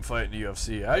ever let him fight in the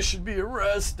UFC. I should be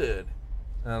arrested.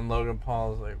 And Logan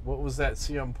Paul was like, what was that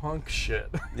CM Punk shit?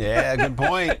 Yeah, good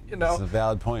point. You know? It's a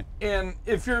valid point. And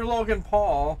if you're Logan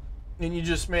Paul and you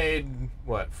just made,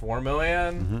 what, $4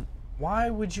 million? Mm-hmm. Why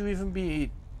would you even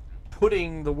be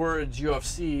putting the words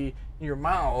UFC in your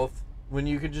mouth when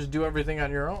you could just do everything on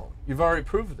your own? You've already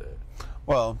proved it.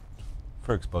 Well,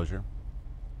 for exposure.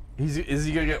 Is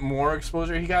he gonna get more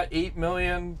exposure? He got 8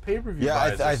 million pay-per-view.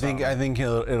 Yeah, I think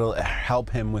it'll help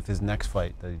him with his next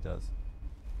fight that he does.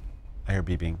 I hear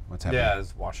beeping. What's happening? Yeah,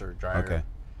 his washer dryer. Okay.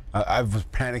 I was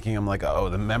panicking. I'm like, oh,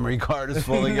 the memory card is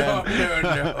full again.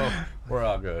 No. We're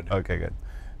all good. Okay, good.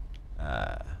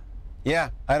 Yeah,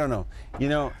 I don't know. You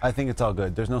know, I think it's all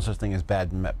good. There's no such thing as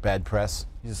bad press.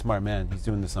 He's a smart man. He's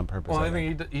doing this on purpose. Well, I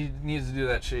think he needs to do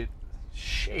that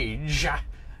Sage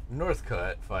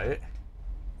Northcutt fight.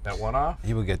 That one off?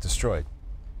 He will get destroyed.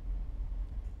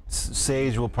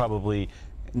 Sage will probably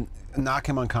knock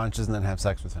him unconscious and then have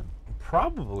sex with him.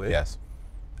 Probably. Yes.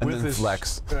 And with then his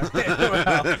flex. Well,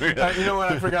 you know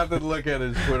what? I forgot to look at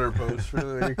his Twitter post for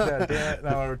the week. God damn it!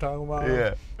 Now we're talking about him.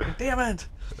 Yeah. Damn it!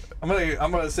 I'm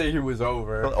gonna say he was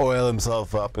over. He'll oil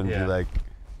himself up and be like,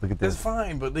 look at this. It's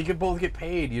fine, but they could both get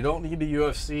paid. You don't need the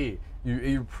UFC.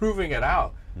 You're proving it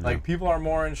out. Yeah. Like, people are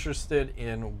more interested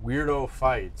in weirdo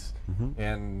fights,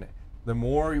 and the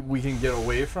more we can get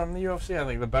away from the UFC, I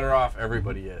think the better off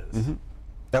everybody is.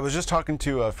 I was just talking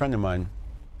to a friend of mine.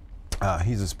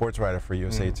 He's a sports writer for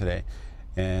USA Today,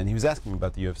 and he was asking me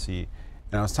about the UFC,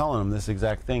 and I was telling him this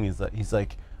exact thing. He's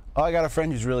like, oh, I got a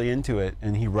friend who's really into it,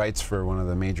 and he writes for one of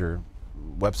the major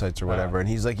websites or whatever, and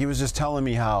he's like, he was just telling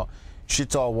me how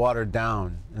shit's all watered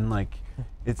down, and like,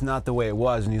 it's not the way it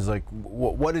was, and he's like,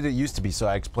 what did it used to be? So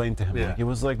I explained to him, like, it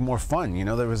was like more fun, you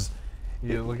know, there was...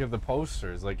 You look at the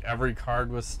posters, like every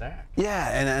card was stacked.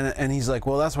 Yeah, and he's like,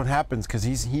 well, that's what happens, because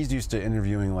he's used to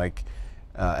interviewing like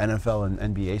NFL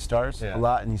and NBA stars a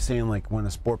lot, and he's saying like when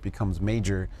a sport becomes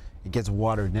major, it gets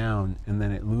watered down, and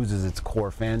then it loses its core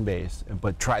fan base,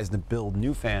 but tries to build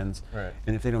new fans. Right.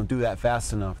 And if they don't do that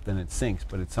fast enough, then it sinks.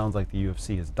 But it sounds like the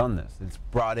UFC has done this. It's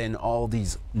brought in all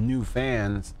these new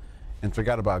fans, and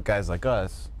forgot about guys like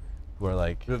us, who are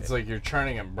like... It's like you're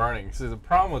churning and burning. See, the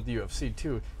problem with the UFC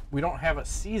too, we don't have a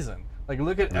season. Like,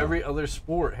 look at every other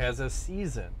sport has a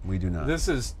season. We do not. This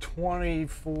is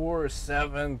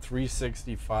 24/7,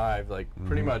 365. Like,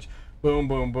 pretty much, boom,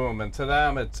 boom, boom. And to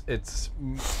them,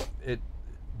 it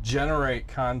generate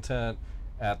content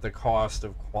at the cost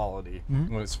of quality.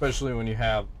 Especially when you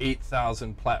have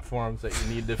 8,000 platforms that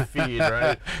you need to feed,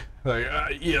 right? Like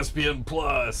ESPN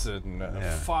Plus and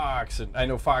Fox, and I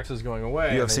know Fox is going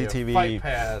away. UFC TV, Fight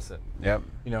Pass, and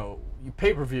you know,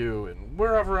 pay-per-view, and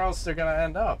wherever else they're gonna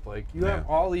end up. Like, you have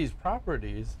all these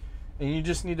properties, and you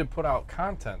just need to put out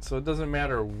content. So it doesn't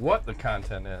matter what the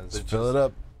content is. Just fill it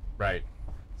up. Right.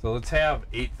 So let's have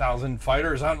 8,000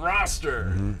 fighters on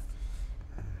roster.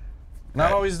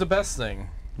 Not always the best thing.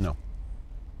 No.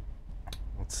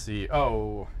 Let's see.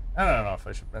 Oh, I don't know if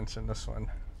I should mention this one.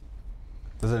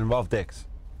 Does it involve dicks?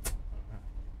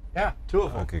 Yeah, 2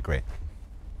 of them. Okay, great.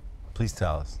 Please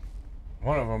tell us.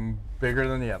 One of them bigger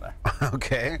than the other.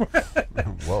 Okay.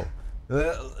 Whoa.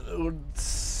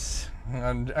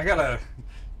 And I gotta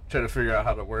try to figure out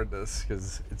how to word this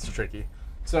because it's tricky.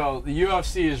 So the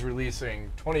UFC is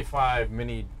releasing 25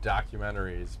 mini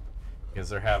documentaries because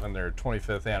they're having their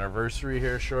 25th anniversary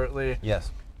here shortly.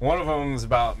 Yes. One of them is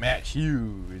about Matt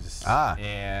Hughes. Ah.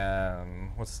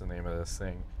 And what's the name of this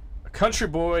thing? A country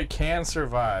boy can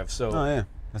survive. So. Oh yeah,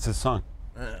 that's his song.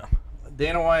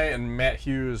 Dana White and Matt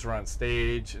Hughes were on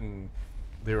stage, and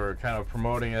they were kind of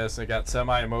promoting this. And it got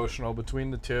semi-emotional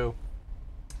between the two.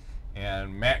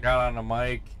 And Matt got on the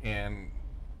mic, and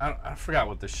I forgot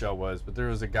what the show was, but there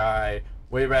was a guy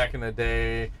way back in the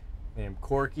day named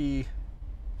Corky.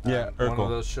 Yeah, one of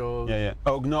those shows. Yeah, yeah.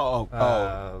 Oh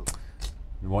no,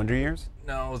 Wonder Years?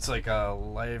 No, it's like a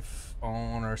Life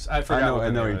On or I forgot. I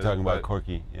know what you're talking about,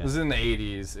 Corky. Yeah. It was in the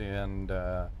 80s, and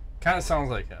kind of sounds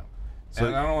like him. So,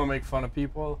 and I don't want to make fun of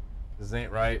people, because it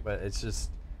ain't right, but it's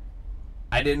just,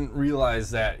 I didn't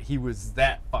realize that he was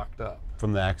that fucked up.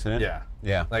 From the accident? Yeah.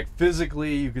 Yeah. Like,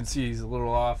 physically, you can see he's a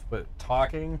little off, but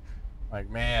talking, like,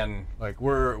 man, like,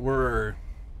 we're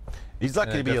he's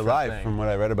lucky to be alive, from what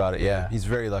I read about it. Yeah, he's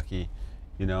very lucky,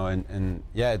 you know, and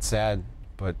yeah, it's sad,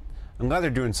 but I'm glad they're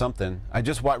doing something. I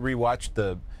just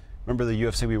rewatched remember the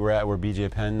UFC we were at where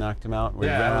BJ Penn knocked him out, where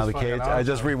he ran out of the cage? Awesome. I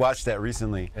just rewatched that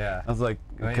recently. Yeah. I was like,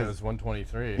 I think it was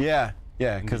 123. Yeah,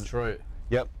 yeah, in Detroit.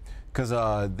 Yep, because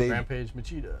they Rampage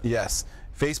Machida. Yes,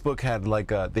 Facebook had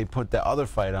like they put that other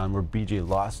fight on where BJ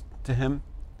lost to him.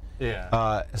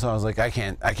 Yeah. So I was like, I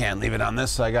can't leave it on this.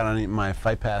 So I got on my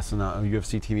Fight Pass and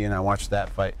UFC TV, and I watched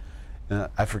that fight. And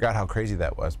I forgot how crazy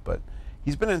that was, but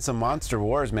he's been in some monster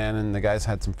wars, man, and the guy's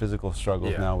had some physical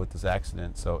struggles now with this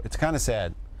accident. So it's kind of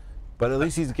sad, but at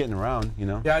least he's getting around, you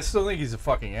know. Yeah, I still think he's a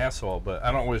fucking asshole, but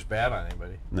I don't wish bad on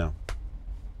anybody. No.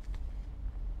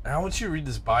 I want you to read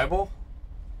this Bible,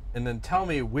 and then tell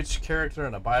me which character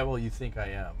in the Bible you think I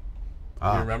am.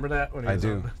 You remember that when he was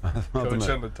on Coach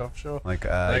on the Tough Show? Like,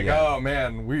 oh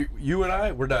man, you and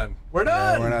I, we're done. We're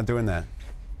done. Yeah, we're not doing that.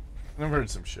 I've heard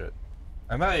some shit.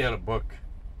 I thought he had a book.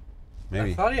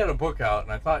 Maybe. I thought he had a book out,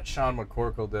 and I thought Sean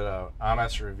McCorkle did a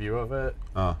honest review of it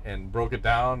and broke it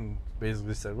down and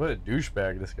basically said, what a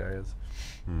douchebag this guy is.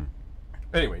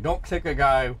 Anyway, don't kick a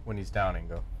guy when he's down,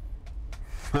 Ingo.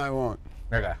 I won't.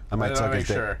 Okay. I might suck his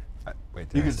dick. Sure. Wait,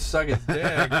 you can suck his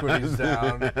dick when he's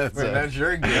down. That's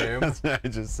your game. That's what I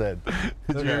just said.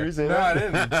 Did you hear me say that?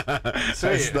 No, I didn't.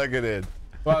 I stuck it in.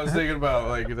 Well, I was thinking about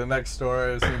like the next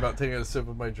story. I was thinking about taking a sip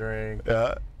of my drink.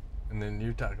 Yeah. And then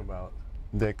you talk about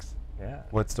dicks. Yeah.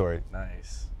 What story?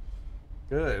 Nice.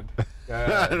 Good.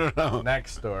 I don't know.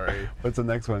 Next story. What's the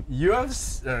next one?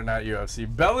 UFC, or not UFC,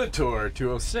 Bellator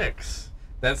 206.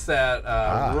 That's that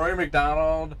Rory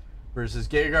MacDonald versus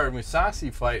Gegard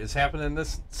Mousasi fight is happening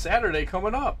this Saturday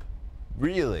coming up.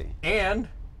 Really? And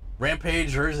Rampage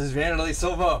versus Vanderlei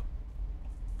Silva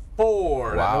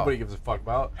 4 that nobody gives a fuck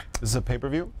about. This is a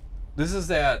pay-per-view? This is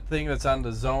that thing that's on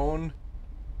the Zone.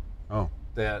 Oh.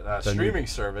 That streaming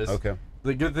service. Okay.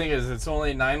 The good thing is it's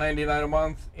only $9.99 a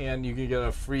month, and you can get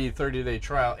a free 30-day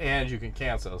trial, and you can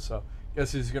cancel. So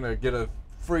guess who's going to get a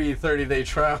free 30-day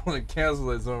trial and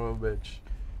cancel it, son of a bitch.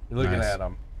 You're looking at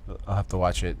him. I'll have to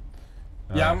watch it.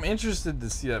 Yeah, I'm interested to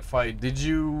see that fight. Did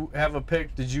you have a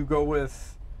pick? Did you go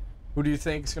with who do you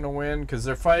think is going to win? Because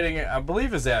they're fighting, I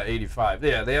believe, is at 85.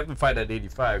 Yeah, they have to fight at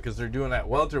 85 because they're doing that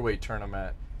welterweight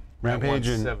tournament. Rampage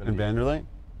and Vanderlei?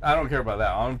 I don't care about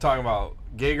that. I'm talking about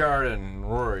Gegard and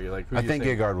Rory. Like, who I do you think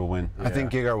Gegard will win. Yeah. I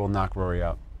think Gegard will knock Rory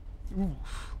out.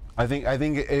 Oof. I think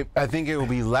it will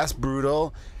be less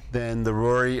brutal than the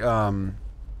Rory.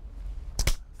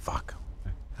 Fuck,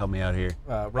 help me out here.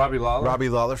 Robbie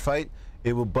Lawler fight.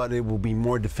 It will be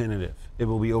more definitive. It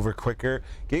will be over quicker.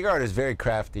 Gegard is very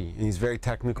crafty and he's very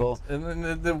technical. And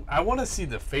then I want to see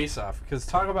the face-off because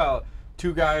talk about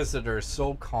two guys that are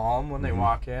so calm when they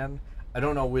walk in. I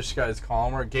don't know which guy's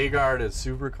calmer. Gegard is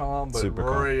super calm, but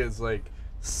Rory is like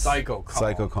psycho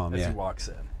calm as he walks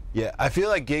in. Yeah, I feel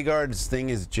like Gegard's thing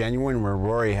is genuine, where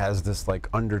Rory has this like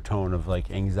undertone of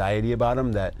like anxiety about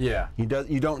him that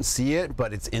you don't see it,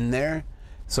 but it's in there.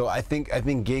 So I think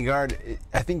Gegard,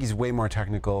 I think he's way more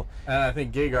technical. And I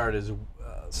think Gegard is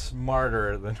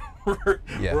smarter than Rory.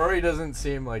 Yeah. Rory doesn't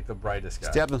seem like the brightest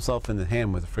guy. Stabbed himself in the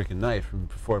hand with a freaking knife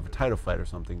before a title fight or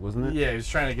something, wasn't it? Yeah, he was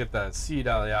trying to get the seed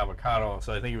out of the avocado,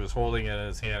 so I think he was holding it in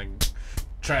his hand and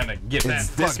trying to get that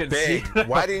fucking big. seed.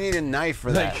 Why do you need a knife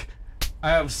for that? I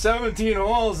have 17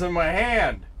 holes in my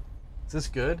hand. Is this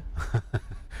good?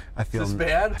 Is this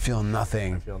bad? I feel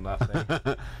nothing. I feel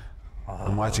nothing.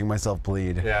 I'm watching myself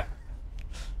bleed. Yeah.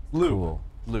 Lou. Cool.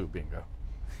 Lou, bingo.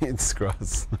 It's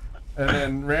gross. And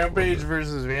then Rampage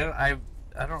versus Van. I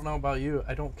don't know about you.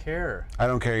 I don't care. I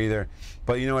don't care either.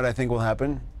 But you know what I think will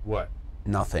happen? What?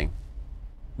 Nothing.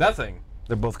 Nothing?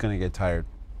 They're both going to get tired.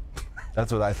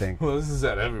 That's what I think. Well, this is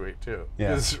at heavyweight, too.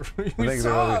 Yeah. We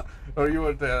saw. Oh, you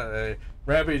want that?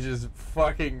 Rampage is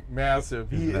fucking massive.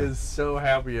 He is so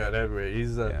happy at heavyweight.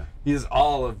 He is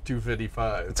all of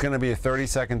 255. It's going to be 30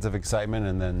 seconds of excitement,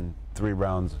 and then 3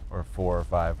 rounds or 4 or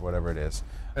 5, whatever it is.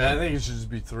 And I think it should just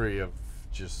be 3 of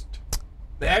just.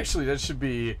 Actually, that should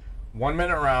be 1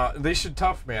 minute round. They should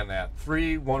tough man that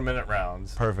 3 1-minute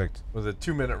rounds. Perfect. With a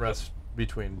 2-minute rest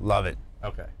between. Love it.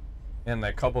 Okay. And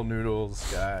that couple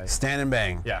noodles guy. Stand and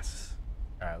bang. Yes.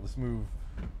 All right, let's move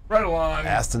right along.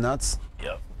 Ass to nuts.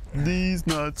 Yep. These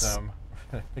nuts.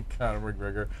 Conor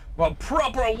McGregor. Well,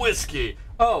 proper whiskey.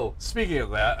 Oh, speaking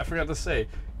of that, I forgot to say,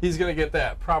 he's going to get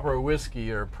that proper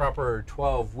whiskey or proper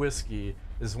 12 whiskey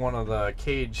is one of the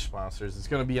cage sponsors. It's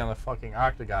going to be on the fucking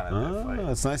octagon at that fight.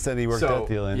 It's nice that he worked that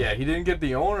deal in. Yeah, he didn't get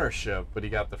the ownership, but he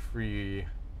got the free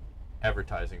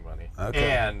advertising money.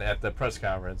 Okay. And at the press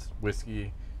conference,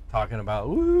 whiskey talking about,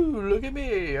 ooh, look at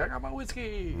me, I got my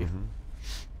whiskey. Mm-hmm.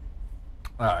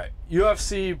 All right.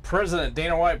 UFC President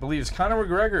Dana White believes Conor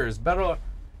McGregor is better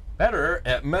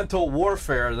at mental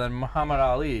warfare than Muhammad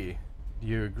Ali. Do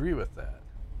you agree with that?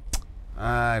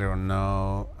 I don't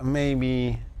know.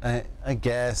 Maybe. I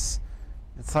guess.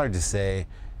 It's hard to say.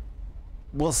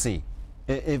 We'll see.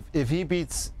 If he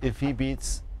beats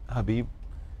Khabib,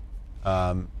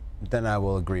 then I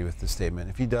will agree with the statement.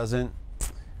 If he doesn't,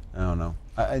 I don't know.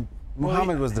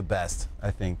 Muhammad was the best, I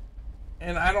think.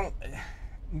 And I don't.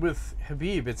 With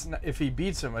Khabib, it's not, if he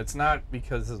beats him, it's not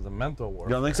because of the mental warfare.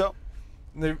 You don't think so?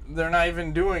 They're not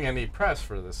even doing any press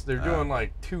for this. They're doing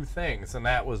like 2 things, and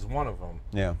that was one of them.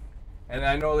 Yeah. And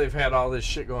I know they've had all this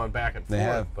shit going back and forth, They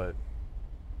have. but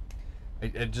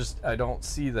I don't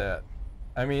see that.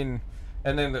 I mean,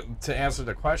 and then to answer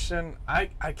the question, I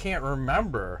can't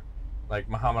remember like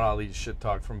Muhammad Ali's shit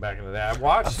talk from back in the day. I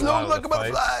watched a lot of like the a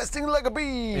fights, butterfly, sting like a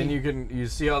bee. and you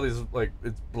see all these like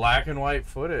it's black and white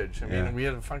footage. I mean, Yeah. we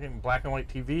had a fucking black and white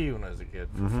TV when I was a kid.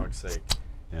 For fuck's sake,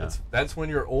 Yeah. that's when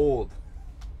you're old.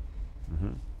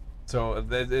 Mm-hmm. So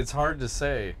it's hard to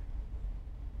say.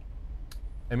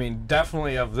 I mean,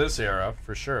 definitely of this era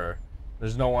for sure.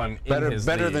 There's no one in his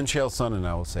better league. than Chael Sonnen,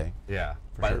 I will say. Yeah,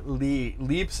 For by sure.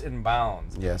 leaps and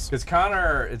bounds. Yes. Because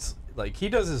Conor, it's like he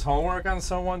does his homework on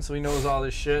someone, so he knows all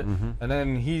this shit, and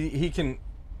then he can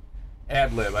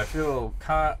ad lib. I feel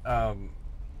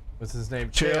what's his name?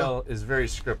 Chael is very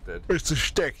scripted. It's a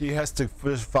shtick. He has to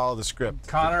just follow the script.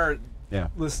 Conor Yeah.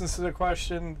 listens to the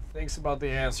question, thinks about the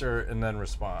answer, and then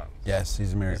responds. Yes,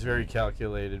 he's a He's very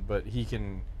calculated, but he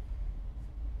can.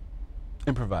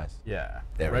 improvise. Yeah.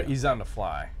 There we right. go. He's on the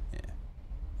fly. Yeah.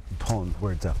 Pulling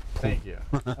words up. Thank you.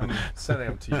 I'm sending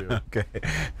them to you. Okay.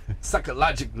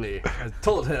 Psychologically, I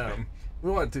told him we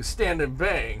wanted to stand and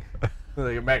bang.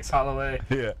 Like Max Holloway.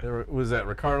 Yeah. Was that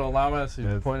Ricardo Lamas? He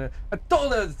pointed. I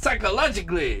told him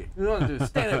psychologically we wanted to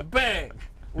stand and bang.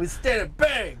 We stand and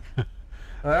bang.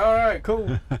 Like, all right, cool.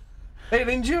 Hey,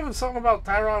 didn't you have a song about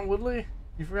Tyron Woodley?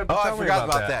 You forgot to tell I me forgot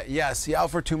about that. Yes, he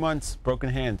out for 2 months, broken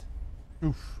hand.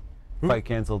 Oof. Fight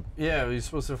canceled. Yeah, he's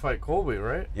supposed to fight Colby,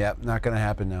 right? Yep, not gonna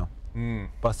happen now.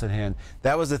 Busted hand.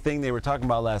 That was the thing they were talking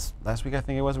about last week. I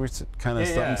think it was. We kind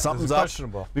of something's up.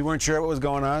 Questionable. We weren't sure what was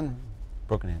going on.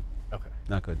 Broken hand. Okay.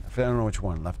 Not good. I don't know which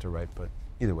one, left or right, but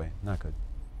either way, not good.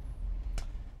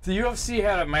 If the UFC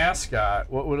had a mascot,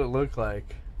 what would it look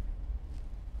like?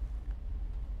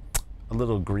 A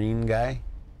little green guy.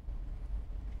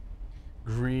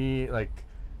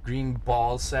 Green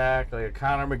ball sack, like a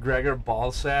Conor McGregor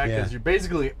ball sack, because Yeah. you're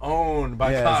basically owned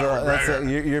by Conor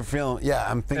McGregor. You're feeling. Yeah,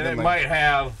 I'm thinking. And it might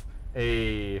have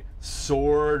a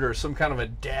sword or some kind of a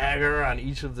dagger on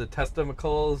each of the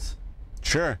testicles.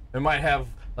 Sure. It might have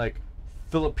like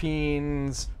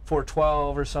Philippines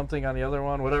 412 or something on the other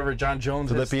one. Whatever Jon Jones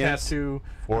has tattoo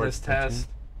on his test.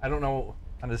 I don't know.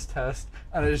 On his test,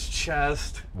 on his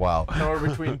chest. Wow. Somewhere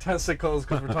between testicles,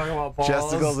 because we're talking about balls.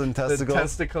 Chesticles and testicles. The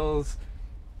testicles.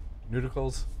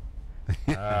 Nudicles.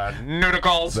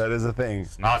 Nudicles. That is a thing.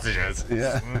 Sausages.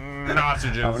 Yeah.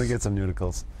 Sausages. I'm gonna get some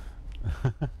nudicles. I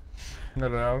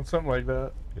don't know, something like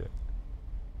that. Yeah.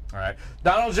 All right.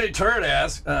 Donald J. Turd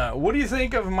asks, what do you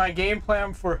think of my game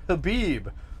plan for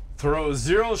Khabib? Throw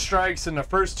 0 strikes in the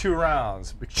first 2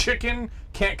 rounds. McChicken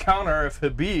can't counter if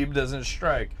Khabib doesn't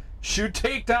strike. Shoot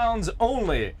takedowns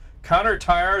only. Counter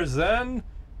tires, then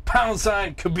 #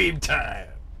 Khabib time.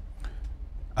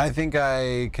 I think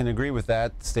I can agree with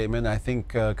that statement. I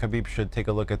think Khabib should take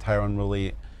a look at Tyron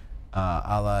Woodley,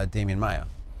 a la Damian Maia.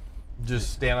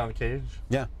 Just stand on the cage.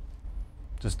 Yeah.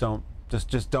 Just don't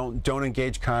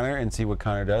engage Conor and see what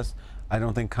Conor does. I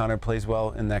don't think Conor plays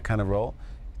well in that kind of role.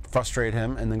 Frustrate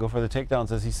him and then go for the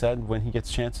takedowns, as he said, when he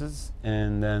gets chances.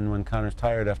 And then when Conor's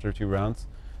tired after 2 rounds,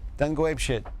 then go ape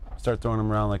shit. Start throwing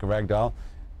him around like a rag doll.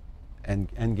 And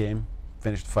end game,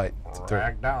 finish the fight.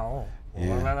 Rag doll.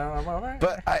 Yeah.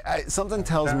 But something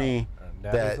tells me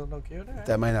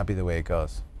that might not be the way it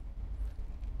goes.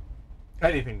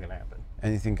 Anything can happen.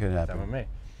 Anything could happen.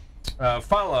 MMA.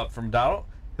 Follow-up from Donald.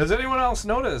 Has anyone else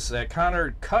noticed that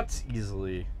Conor cuts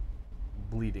easily,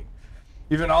 bleeding?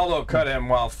 Even Aldo cut him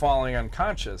while falling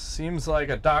unconscious. Seems like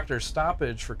a doctor's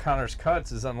stoppage for Conor's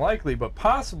cuts is unlikely, but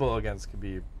possible against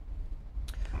Khabib.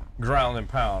 Ground and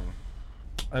pound.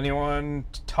 Anyone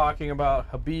talking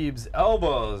about Khabib's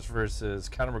elbows versus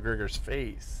Conor McGregor's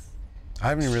face? I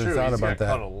haven't really thought about that.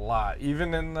 He got cut a lot.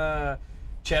 Even in the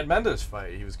Chad Mendes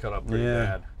fight, he was cut up pretty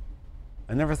bad.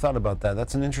 I never thought about that.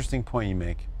 That's an interesting point you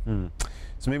make.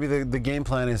 So maybe the game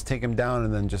plan is take him down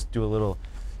and then just do a little,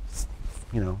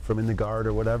 you know, from in the guard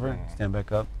or whatever, stand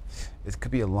back up. It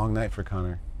could be a long night for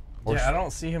Conor. Yeah, I don't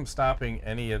see him stopping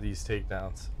any of these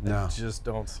takedowns. No. I just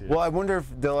don't see it. Well, I wonder if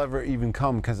they'll ever even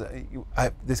come, because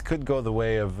this could go the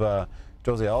way of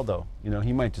Jose Aldo. You know,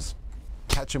 he might just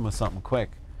catch him with something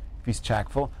quick if he's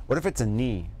chockfull. What if it's a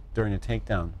knee during a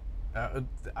takedown?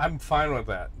 I'm fine with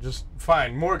that. Just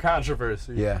fine. More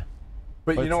controversy. Yeah.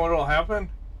 But you know what will happen?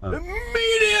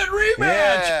 Immediate rematch!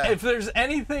 Yeah. If there's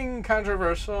anything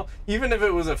controversial, even if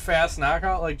it was a fast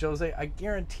knockout like Jose, I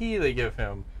guarantee they give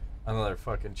him another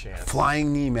fucking chance.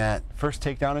 Flying knee, Matt. First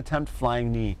takedown attempt,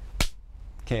 flying knee.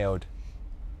 KO'd.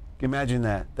 Imagine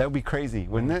that. That would be crazy,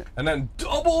 wouldn't it? And then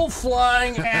double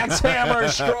flying axe hammer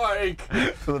strike.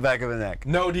 To the back of the neck.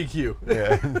 No DQ.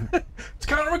 Yeah. It's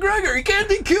Conor McGregor. You can't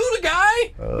DQ the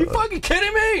guy. You fucking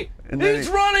kidding me? He's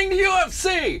running the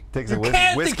UFC. Takes you a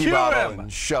can't whiskey DQ bottle him.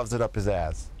 and shoves it up his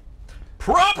ass.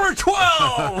 Proper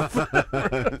 12.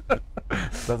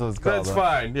 That's what it's called. That's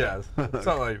fine. Yes.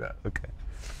 Something like that. Okay.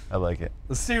 I like it.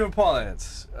 Stephen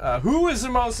Paulins. Who is the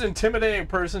most intimidating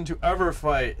person to ever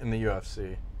fight in the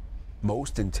UFC?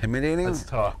 Most intimidating? That's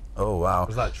tough. Oh, wow.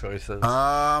 There's not choices.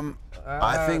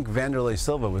 I think Vanderlei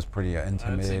Silva was pretty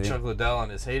intimidating. I'd say Chuck Liddell in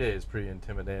his heyday is pretty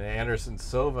intimidating. Anderson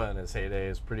Silva in his heyday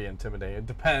is pretty intimidating. It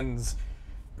depends,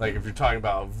 like, if you're talking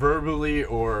about verbally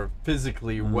or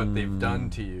physically what they've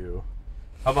done to you.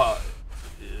 How about...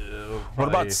 what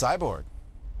about Cyborg?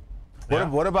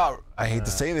 What about, I hate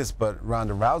to say this, but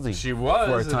Ronda Rousey? She was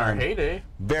for a in time. her heyday.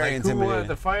 Very like, intimidating. Who was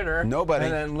the fighter? Nobody.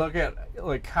 And then look at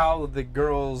like how the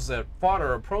girls that fought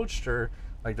her approached her,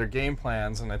 like their game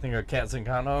plans, and I think of Kat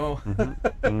Zingano.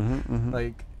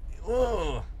 Like,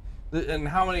 oh, and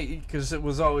how many? Because it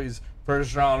was always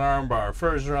first round armbar,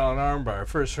 first round armbar,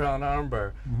 first round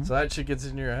armbar. So that shit gets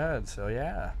in your head. So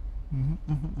yeah.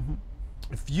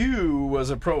 If you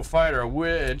was a pro fighter,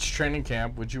 which training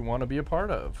camp would you want to be a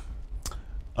part of?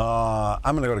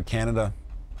 I'm gonna go to Canada.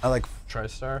 I like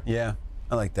TriStar. Yeah,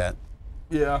 I like that.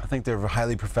 Yeah. I think they're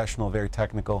highly professional, very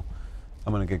technical.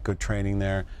 I'm gonna get good training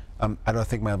there. I don't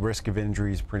think my risk of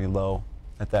injury is pretty low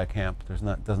at that camp.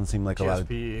 Doesn't seem like a lot of.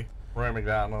 Roy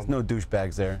MacDonald. There's no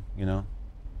douchebags there, you know.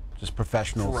 Just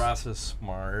professionals. Ross is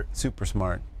smart. Super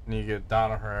smart. And you get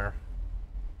Danaher.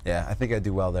 Yeah, I think I'd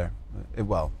do well there.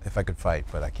 Well, if I could fight,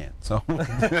 but I can't. So,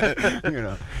 you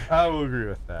know. I will agree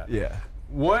with that. Yeah.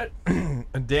 What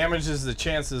damages the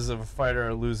chances of a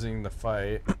fighter losing the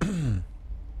fight?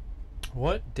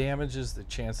 What damages the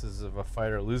chances of a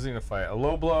fighter losing the fight? A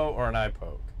low blow or an eye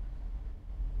poke?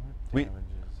 What damages?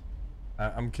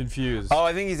 I'm confused. Oh,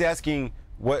 I think he's asking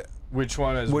which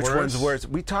one is which worse? one's worse.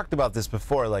 We talked about this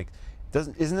before. Like,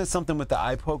 isn't it something with the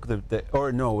eye poke?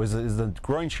 Or no, is the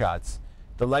groin shots?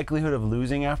 The likelihood of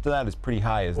losing after that is pretty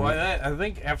high, isn't it? Well, I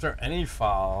think after any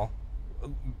foul,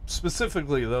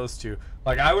 specifically those two,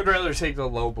 like I would rather take the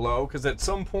low blow because at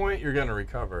some point you're gonna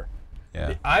recover. Yeah.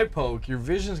 The eye poke, your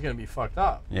vision's gonna be fucked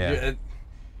up. Yeah.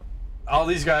 All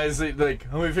these guys, like,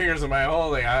 how many fingers am I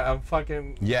holding? I'm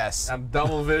fucking. Yes. I'm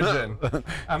double vision.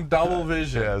 I'm double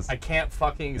vision. Yes. I can't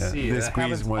fucking see. That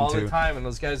happens all the time, and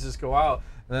those guys just go out,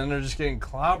 and then they're just getting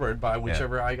clobbered by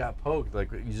whichever eye got poked.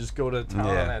 Like, you just go to town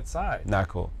on that side. Not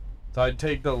cool. So I'd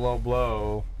take the low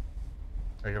blow,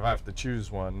 like if I have to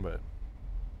choose one, but.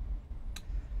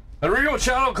 The Rigo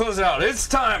channel close out. It's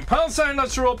time. Pound sign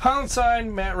Nuts Rule. Pound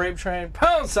sign Matt Rape Train.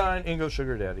 Pound sign Ingo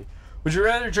Sugar Daddy. Would you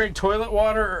rather drink toilet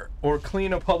water or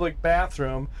clean a public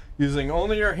bathroom using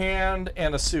only your hand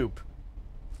and a soup?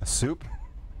 A soup?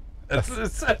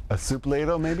 A soup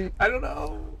ladle, maybe? I don't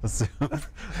know. A soup.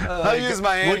 I'll use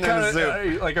my hand in a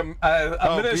soup. Like a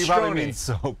minestrone. You probably mean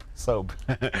soap. Soap.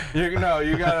 You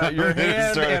got your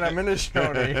hand and a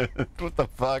minestrone. What the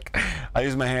fuck? I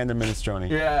use my hand in minestrone.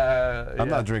 Yeah. I'm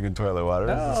not drinking toilet water.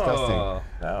 No, It's disgusting.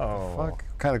 No. Fuck?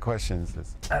 What kind of question is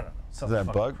this? I don't know. Is that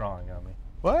a bug? Crawling on me.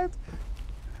 What?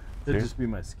 It'd just be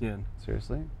my skin.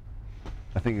 Seriously?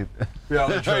 I think it. Yeah,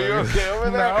 Are you okay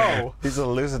over there? No. He's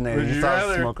hallucinating. Would He you saw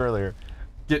rather smoke earlier.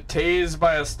 Get tased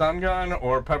by a stun gun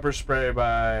or pepper spray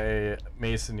by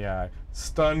Mason Yai?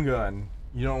 Stun gun.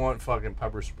 You don't want fucking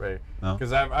pepper spray. No?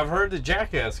 Because I've heard the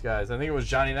Jackass guys, I think it was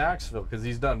Johnny Knoxville, because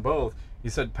he's done both. He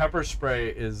said pepper spray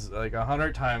is like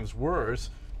 100 times worse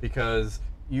because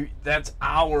that's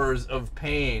hours of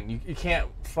pain. You can't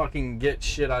fucking get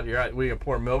shit out of your eye. We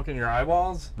pour milk in your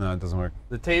eyeballs? No, it doesn't work.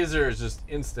 The taser is just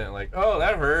instant. Like, oh,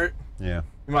 that hurt. Yeah.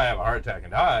 You might have a heart attack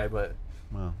and die, but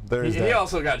Well, there's that. he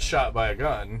also got shot by a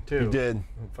gun, too. He did.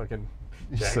 Fucking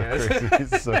He's so jackass. crazy.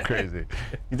 He's so crazy.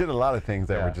 He did a lot of things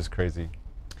that were just crazy.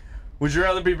 Would you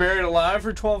rather be buried alive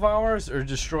for 12 hours or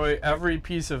destroy every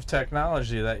piece of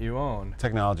technology that you own?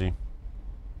 Technology.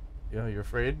 You're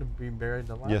afraid to be buried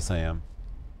alive? Yes, I am.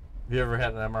 Have you ever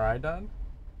had an MRI done?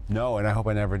 No, and I hope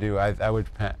I never do. I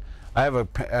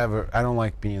don't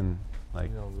like being like.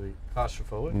 You know, the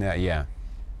claustrophobic? Nah, yeah.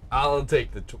 I'll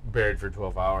take the buried for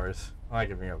 12 hours. I'm not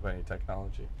giving up any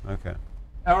technology. Okay.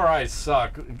 MRIs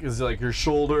suck because like your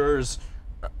shoulders,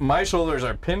 my shoulders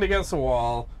are pinned against the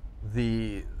wall.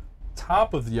 The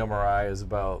top of the MRI is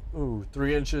about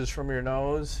 3 inches from your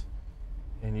nose,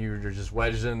 and you're just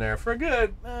wedged in there for a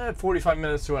good 45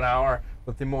 minutes to an hour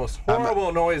with the most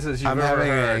horrible noises you've ever heard. I'm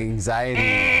having an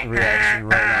anxiety reaction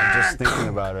right now just thinking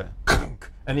about it.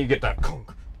 And you get that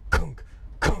kunk, kunk,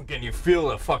 kunk, and you feel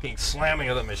the fucking slamming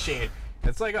of the machine.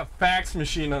 It's like a fax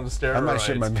machine on the steroids. I might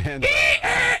shit my pants.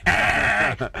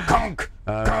 Kunk,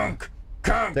 kunk,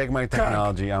 kunk. Take my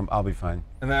technology. I'll be fine.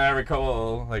 And then every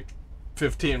couple, like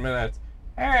 15 minutes,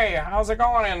 hey, how's it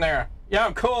going in there? Yeah,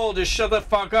 I'm cool. Just shut the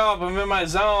fuck up. I'm in my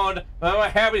zone. I'm in my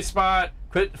happy spot.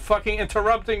 Quit fucking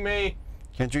interrupting me.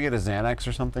 Can't you get a Xanax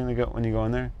or something to go when you go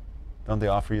in there? Don't they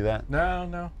offer you that?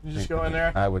 No. You just go in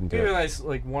there. I wouldn't do Give it. you a nice,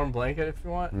 like, warm blanket if you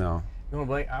want. No. You want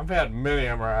a blanket? I've had many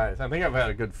MRIs. I think I've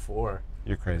had a good 4.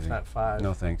 You're crazy. It's not 5.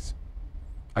 No thanks.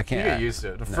 I You can't. get used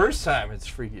to it. The first time, it's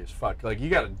freaky as fuck. Like, you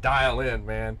got to dial in,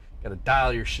 man. You got to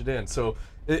dial your shit in. So,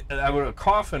 a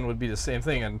coffin would be the same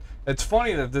thing. And it's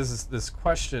funny that this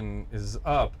question is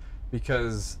up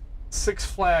because Six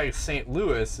Flags St.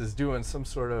 Louis is doing some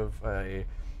sort of a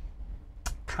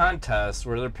contest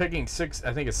where they're picking 6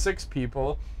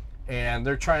 people, and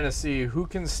they're trying to see who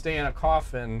can stay in a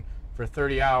coffin for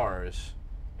 30 hours.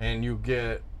 And you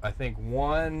get, I think,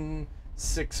 1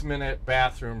 6-minute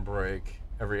bathroom break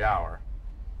every hour.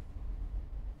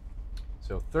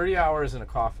 So 30 hours in a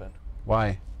coffin.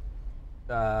 Why?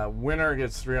 Winner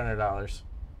gets $300.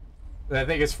 I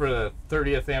think it's for the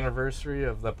 30th anniversary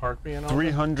of the park being open.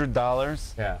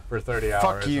 $300? Yeah, for 30 hours.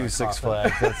 Fuck you, Six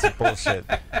Flags. That's bullshit.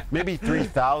 Maybe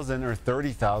 3,000 or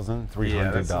 30,000. $300.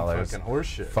 Yeah, that's some fucking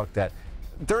horseshit. Fuck that.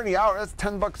 30 hours.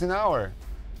 That's $10 an hour.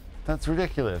 That's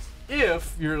ridiculous.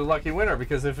 If you're the lucky winner,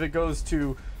 because if it goes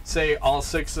to, say, all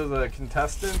 6 of the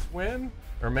contestants win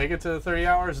or make it to the 30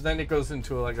 hours, then it goes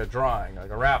into like a drawing,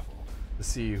 like a raffle, to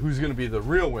see who's going to be the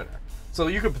real winner. So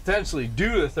you could potentially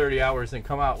do the 30 hours and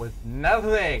come out with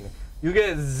nothing. You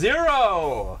get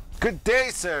 0. Good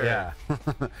day, sir. Yeah.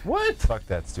 What? Fuck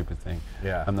that stupid thing.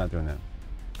 Yeah. I'm not doing that.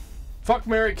 Fuck,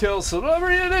 Marry, Kill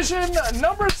Celebrity Edition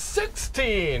number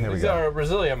 16. we These go. are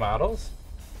Brazilian models.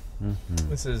 Mm-hmm.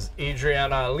 This is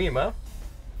Adriana Lima.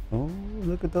 Oh,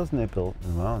 look at those nipples.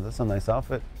 Wow, that's a nice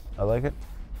outfit. I like it.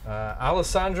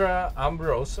 Alessandra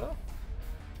Ambrosio.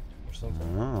 Or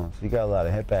something. Oh, so you got a lot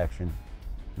of hip action.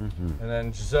 Mm-hmm. And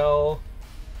then Gisele,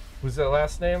 who's that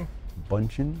last name?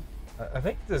 Bündchen? I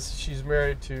think she's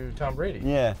married to Tom Brady.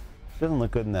 Yeah, she doesn't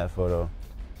look good in that photo.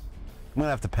 I'm gonna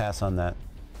have to pass on that.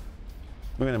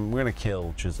 We're gonna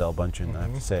kill Gisele Bündchen. I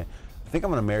have to say. I think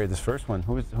I'm gonna marry this first one.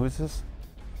 Who is this?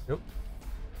 Yep.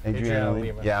 Adriana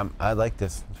Lima. Yeah, I like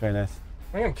this. It's very nice.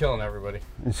 I think I'm killing everybody.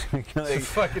 It's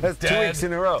fucking that's 2 dead, weeks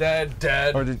in a row.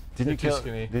 Dead. Or didn't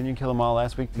you kill them all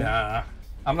last week? Too? Nah,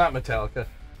 I'm not Metallica.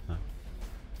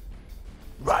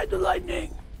 Ride the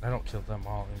lightning. I don't kill them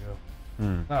all.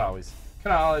 Not always.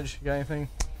 Knowledge, you got anything?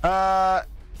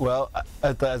 Well,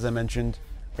 as I mentioned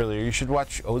earlier, you should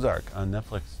watch Ozark on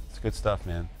Netflix. It's good stuff,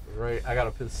 man. Right, I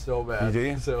gotta piss so bad.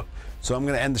 You do? So I'm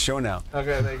gonna end the show now.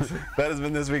 Okay, thanks. That has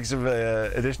been this week's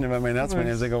edition of My Announcement.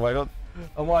 My name is Wiegel.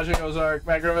 I'm watching Ozark.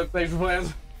 Matt Griffith, thanks for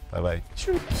playing. Bye bye.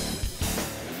 Shoot.